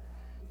mí.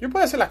 Yo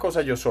puedo hacer las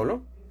cosas yo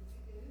solo.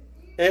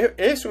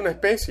 Es una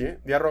especie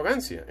de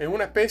arrogancia. Es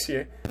una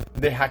especie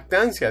de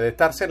jactancia, de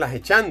estárselas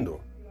echando.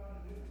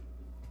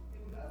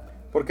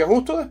 Porque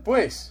justo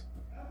después,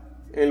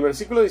 en el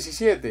versículo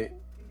 17,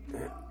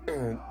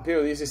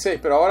 digo 16,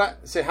 pero ahora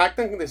se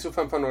jactan de sus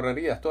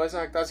fanfarronerías. Toda esa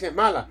jactancia es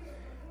mala.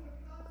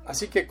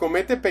 Así que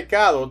comete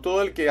pecado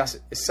todo el que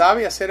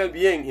sabe hacer el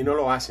bien y no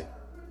lo hace.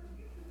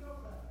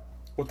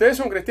 Ustedes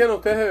son cristianos,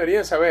 ustedes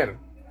deberían saber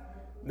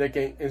de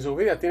que en sus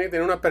vidas tienen que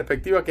tener una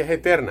perspectiva que es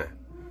eterna.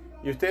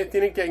 Y ustedes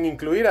tienen que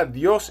incluir a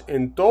Dios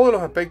en todos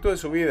los aspectos de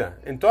su vida,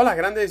 en todas las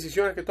grandes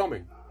decisiones que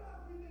tomen.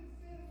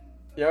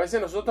 Y a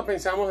veces nosotros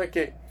pensamos de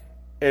que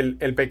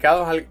el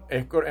pecado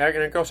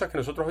eran cosas que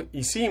nosotros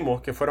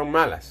hicimos que fueron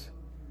malas.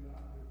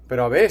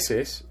 Pero a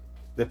veces,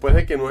 después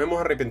de que nos hemos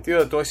arrepentido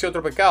de todo ese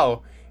otro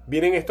pecado,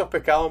 vienen estos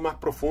pecados más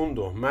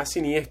profundos, más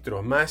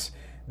siniestros, más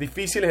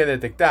difíciles de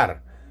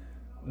detectar,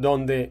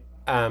 donde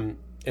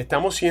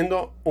estamos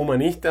siendo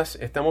humanistas,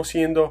 estamos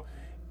siendo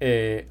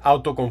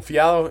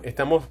autoconfiados,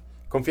 estamos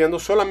confiando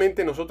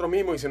solamente en nosotros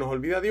mismos y se nos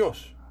olvida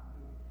Dios.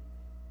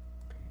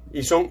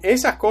 Y son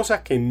esas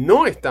cosas que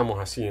no estamos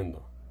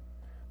haciendo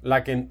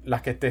las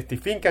que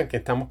testifican que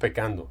estamos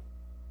pecando.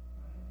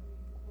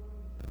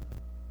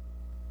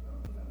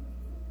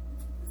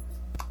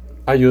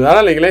 Ayudar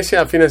a la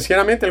iglesia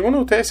financieramente, algunos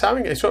de ustedes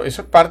saben, eso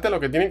es parte de lo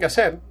que tienen que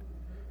hacer.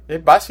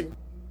 Es básico.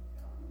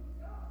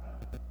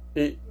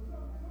 Y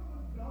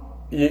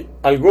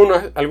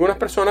algunas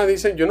personas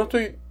dicen, yo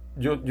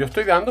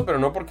estoy dando, pero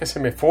no porque se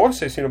me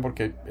force, sino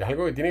porque es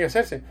algo que tiene que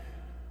hacerse.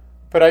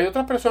 Pero hay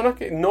otras personas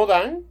que no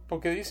dan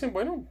porque dicen,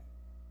 bueno,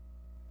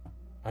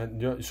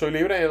 yo soy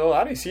libre de no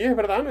dar. Y sí, es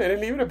verdad, eres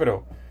libre,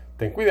 pero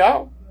ten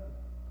cuidado.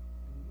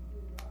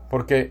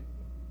 Porque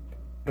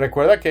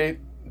recuerda que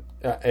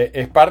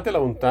es parte de la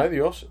voluntad de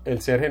Dios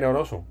el ser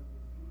generoso.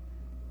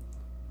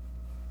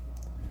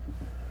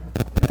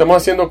 Estamos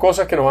haciendo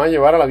cosas que nos van a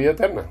llevar a la vida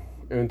eterna,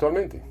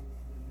 eventualmente.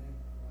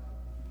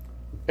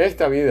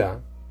 Esta vida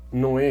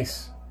no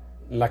es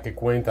la que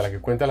cuenta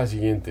es la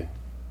siguiente.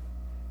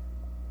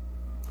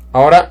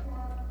 Ahora,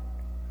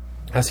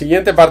 la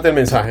siguiente parte del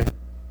mensaje.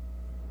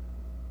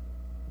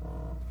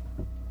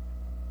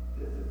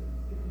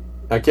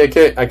 Aquí hay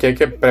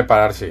que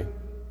prepararse.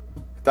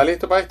 ¿Está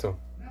listo para esto?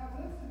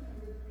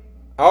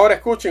 Ahora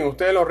escuchen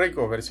ustedes los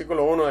ricos,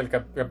 versículo 1 del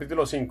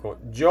capítulo 5.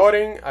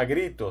 Lloren a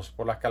gritos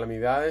por las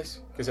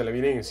calamidades que se le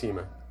vienen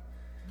encima.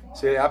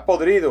 Se ha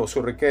podrido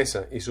su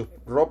riqueza y sus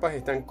ropas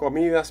están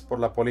comidas por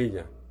la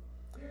polilla.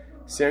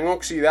 Se han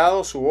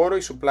oxidado su oro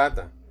y su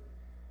plata.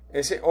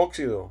 Ese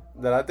óxido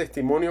dará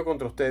testimonio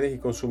contra ustedes y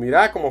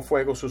consumirá como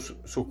fuego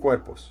sus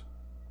cuerpos.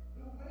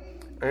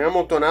 Han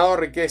amontonado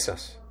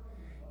riquezas.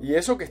 Y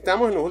eso que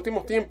estamos en los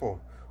últimos tiempos.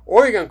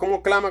 Oigan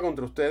cómo clama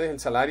contra ustedes el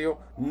salario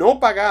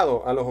no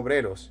pagado a los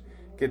obreros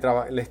que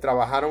les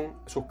trabajaron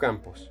sus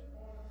campos.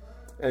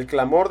 El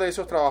clamor de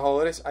esos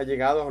trabajadores ha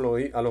llegado a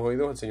los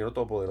oídos del Señor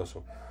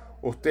Todopoderoso.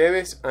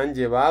 Ustedes han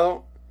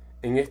llevado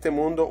en este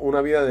mundo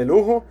una vida de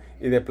lujo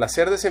y de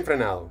placer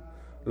desenfrenado.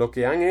 Lo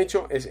que han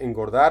hecho es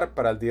engordar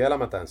para el día de la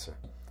matanza.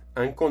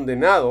 Han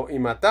condenado y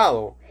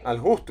matado al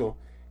justo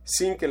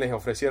sin que les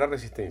ofreciera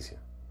resistencia.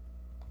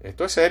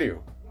 Esto es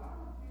serio.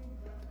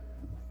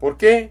 ¿Por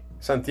qué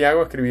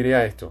Santiago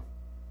escribiría esto?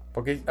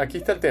 Porque aquí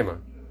está el tema.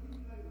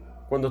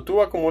 Cuando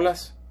tú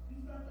acumulas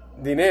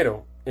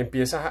dinero,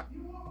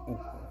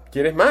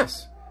 quieres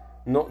más.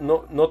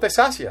 No te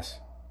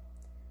sacias.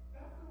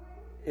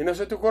 Y no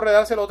se te ocurre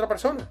dárselo a otra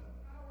persona.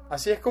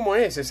 Así es como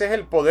es. Ese es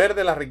el poder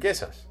de las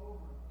riquezas.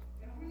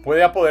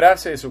 Puede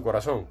apoderarse de su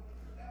corazón,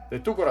 de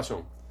tu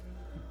corazón.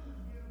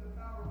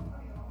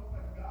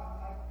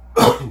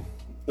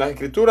 Las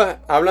escrituras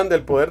hablan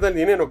del poder del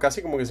dinero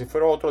casi como que si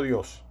fuera otro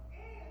Dios.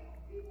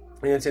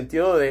 En el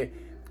sentido de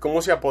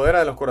cómo se apodera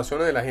de los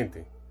corazones de la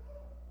gente.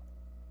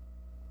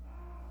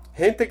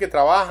 Gente que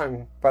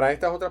trabajan para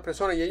estas otras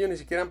personas y ellos ni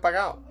siquiera han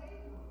pagado.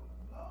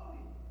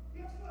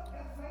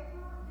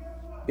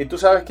 Y tú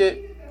sabes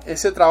que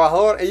ese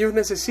trabajador, ellos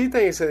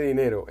necesitan ese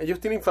dinero. Ellos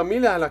tienen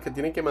familias a las que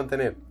tienen que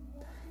mantener.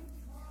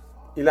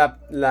 Y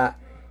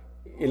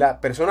la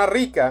persona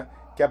rica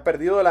que ha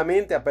perdido la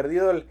mente, ha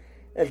perdido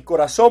el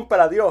corazón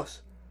para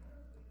Dios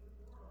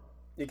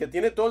y que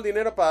tiene todo el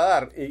dinero para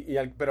dar,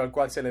 pero al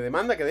cual se le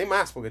demanda que dé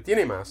más porque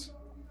tiene más,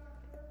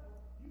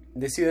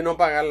 decide no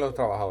pagarle a los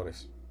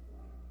trabajadores.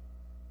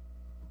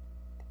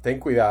 Ten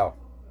cuidado.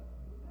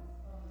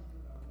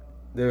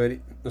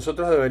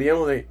 Nosotros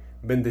deberíamos de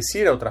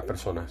bendecir a otras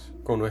personas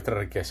con nuestra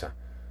riqueza.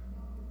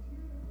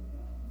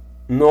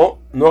 No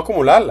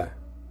acumularla.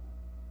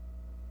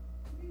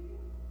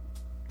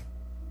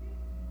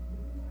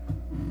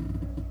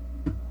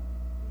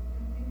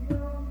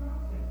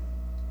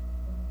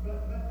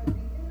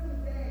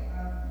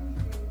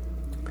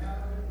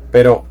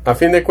 Pero, a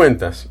fin de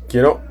cuentas,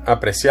 quiero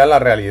apreciar la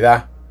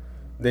realidad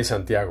de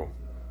Santiago.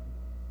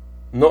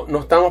 No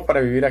estamos para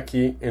vivir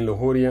aquí en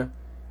lujuria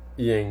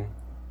y en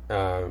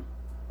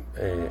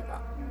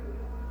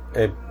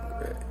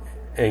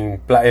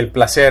el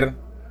placer,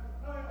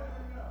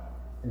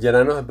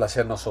 llenarnos de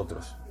placer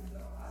nosotros.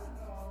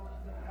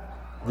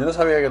 Yo no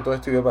sabía que todo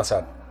esto iba a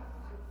pasar.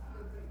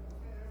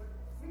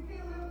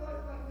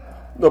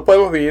 No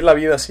podemos vivir la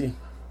vida así.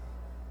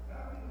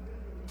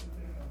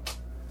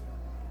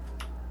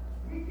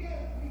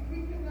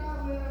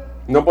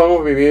 No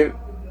podemos vivir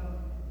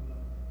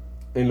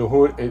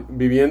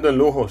viviendo en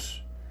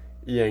lujos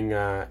y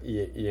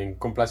en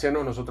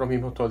complacernos nosotros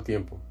mismos todo el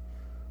tiempo.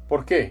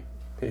 ¿Por qué?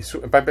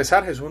 Para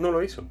empezar, Jesús no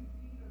lo hizo.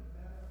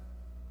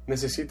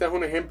 ¿Necesitas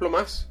un ejemplo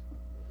más?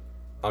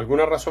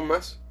 ¿Alguna razón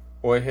más?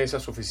 ¿O es esa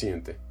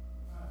suficiente?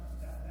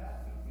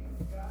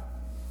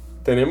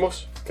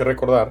 Tenemos que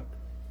recordar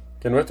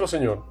que nuestro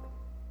Señor,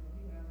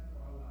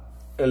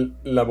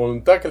 la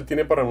voluntad que Él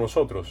tiene para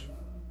nosotros,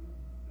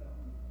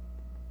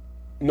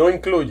 no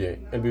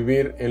incluye el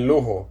vivir en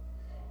lujo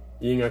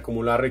y en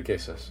acumular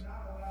riquezas.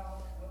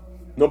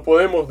 No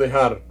podemos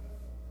dejar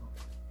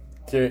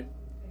que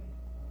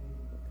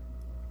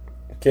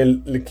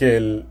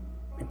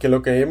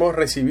lo que hemos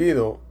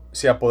recibido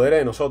se apodere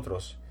de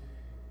nosotros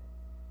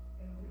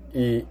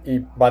y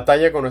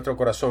batalla con nuestro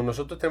corazón.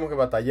 Nosotros tenemos que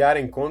batallar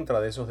en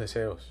contra de esos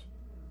deseos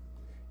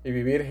y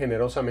vivir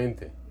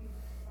generosamente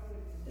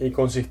y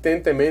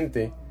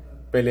consistentemente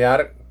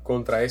pelear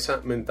contra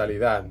esa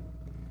mentalidad.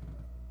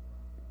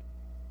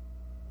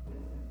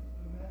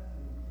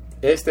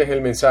 Este es el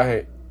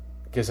mensaje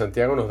que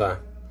Santiago nos da.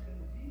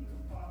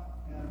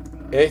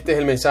 Este es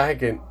el mensaje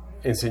que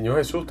enseñó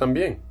Jesús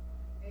también.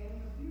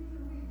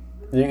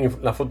 Y en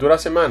las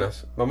futuras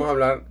semanas vamos a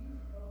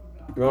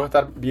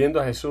estar viendo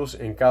a Jesús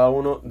en cada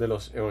uno de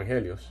los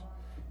evangelios,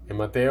 en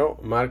Mateo,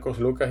 Marcos,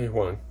 Lucas y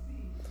Juan.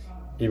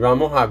 Y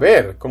vamos a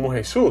ver cómo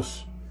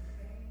Jesús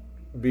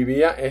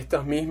vivía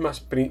estos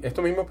mismos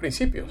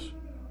principios.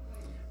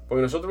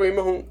 Porque nosotros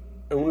vivimos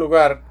en un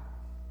lugar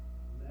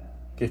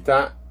que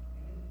está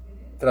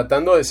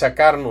tratando de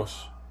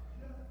sacarnos,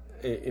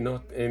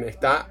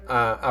 está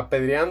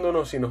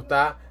apedreándonos y nos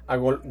está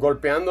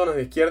golpeándonos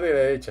de izquierda y de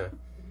derecha.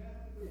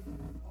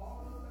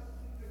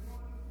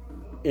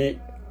 El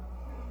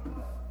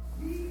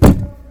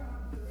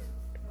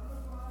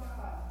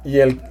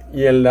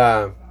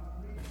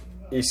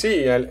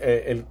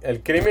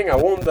crimen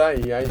abunda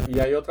y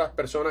hay otras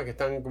personas que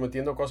están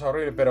cometiendo cosas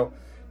horribles, pero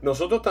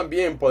nosotros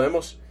también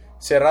podemos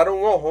cerrar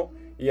un ojo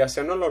y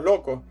hacernos los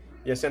locos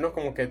y hacernos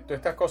como que todas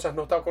estas cosas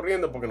no están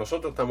ocurriendo porque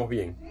nosotros estamos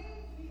bien.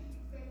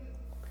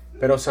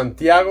 Pero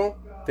Santiago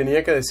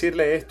tenía que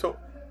decirle esto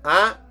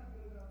a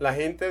la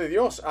gente de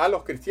Dios, a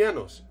los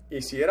cristianos.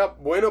 Y si era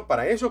bueno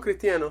para esos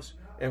cristianos,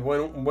 es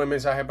un buen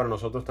mensaje para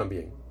nosotros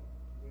también.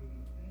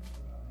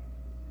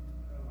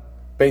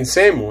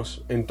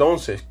 Pensemos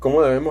entonces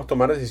cómo debemos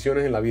tomar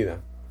decisiones en la vida,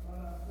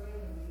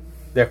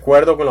 de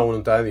acuerdo con la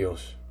voluntad de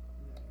Dios.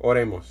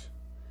 Oremos.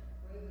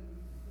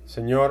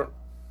 Señor,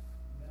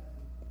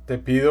 te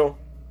pido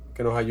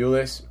que nos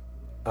ayudes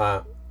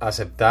a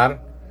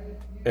aceptar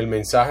el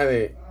mensaje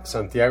de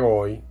Santiago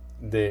hoy,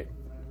 de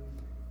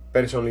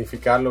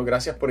personificarlo.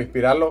 Gracias por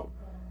inspirarlo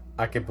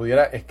a que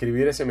pudiera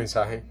escribir ese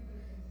mensaje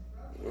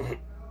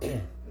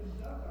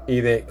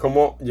y de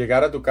cómo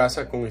llegar a tu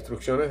casa con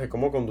instrucciones de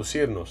cómo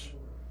conducirnos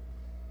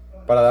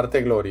para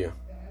darte gloria.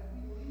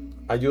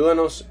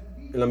 Ayúdanos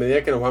en la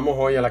medida que nos vamos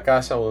hoy a la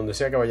casa o donde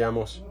sea que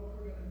vayamos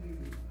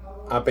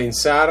a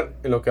pensar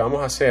en lo que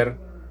vamos a hacer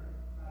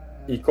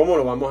y cómo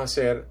lo vamos a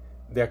hacer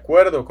de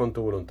acuerdo con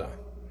tu voluntad.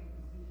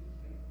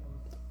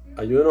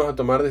 Ayúdanos a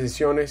tomar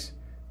decisiones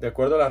de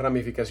acuerdo a las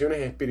ramificaciones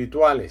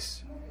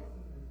espirituales.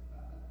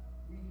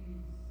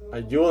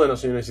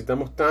 Ayúdanos, Señor,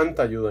 necesitamos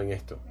tanta ayuda en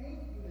esto.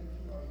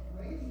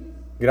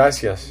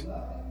 Gracias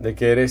de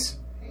que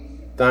eres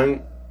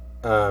tan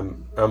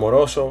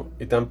amoroso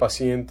y tan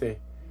paciente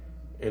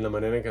en la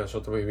manera en que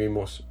nosotros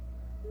vivimos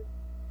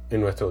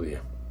en nuestro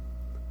día.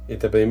 Y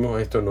te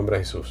pedimos esto en nombre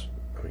de Jesús.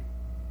 Amén.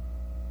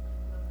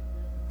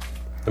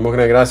 Demos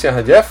gracias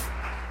a Jeff.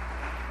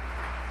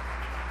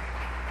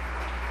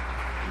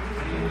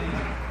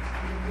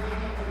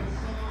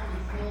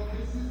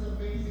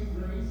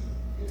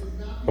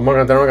 Vamos a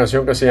cantar una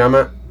canción que se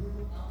llama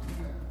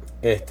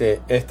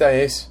esta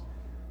es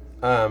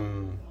La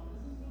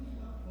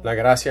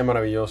Gracia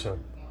Maravillosa.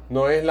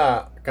 No es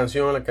la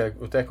canción a la que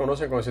ustedes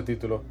conocen con ese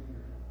título.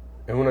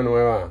 Es una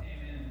nueva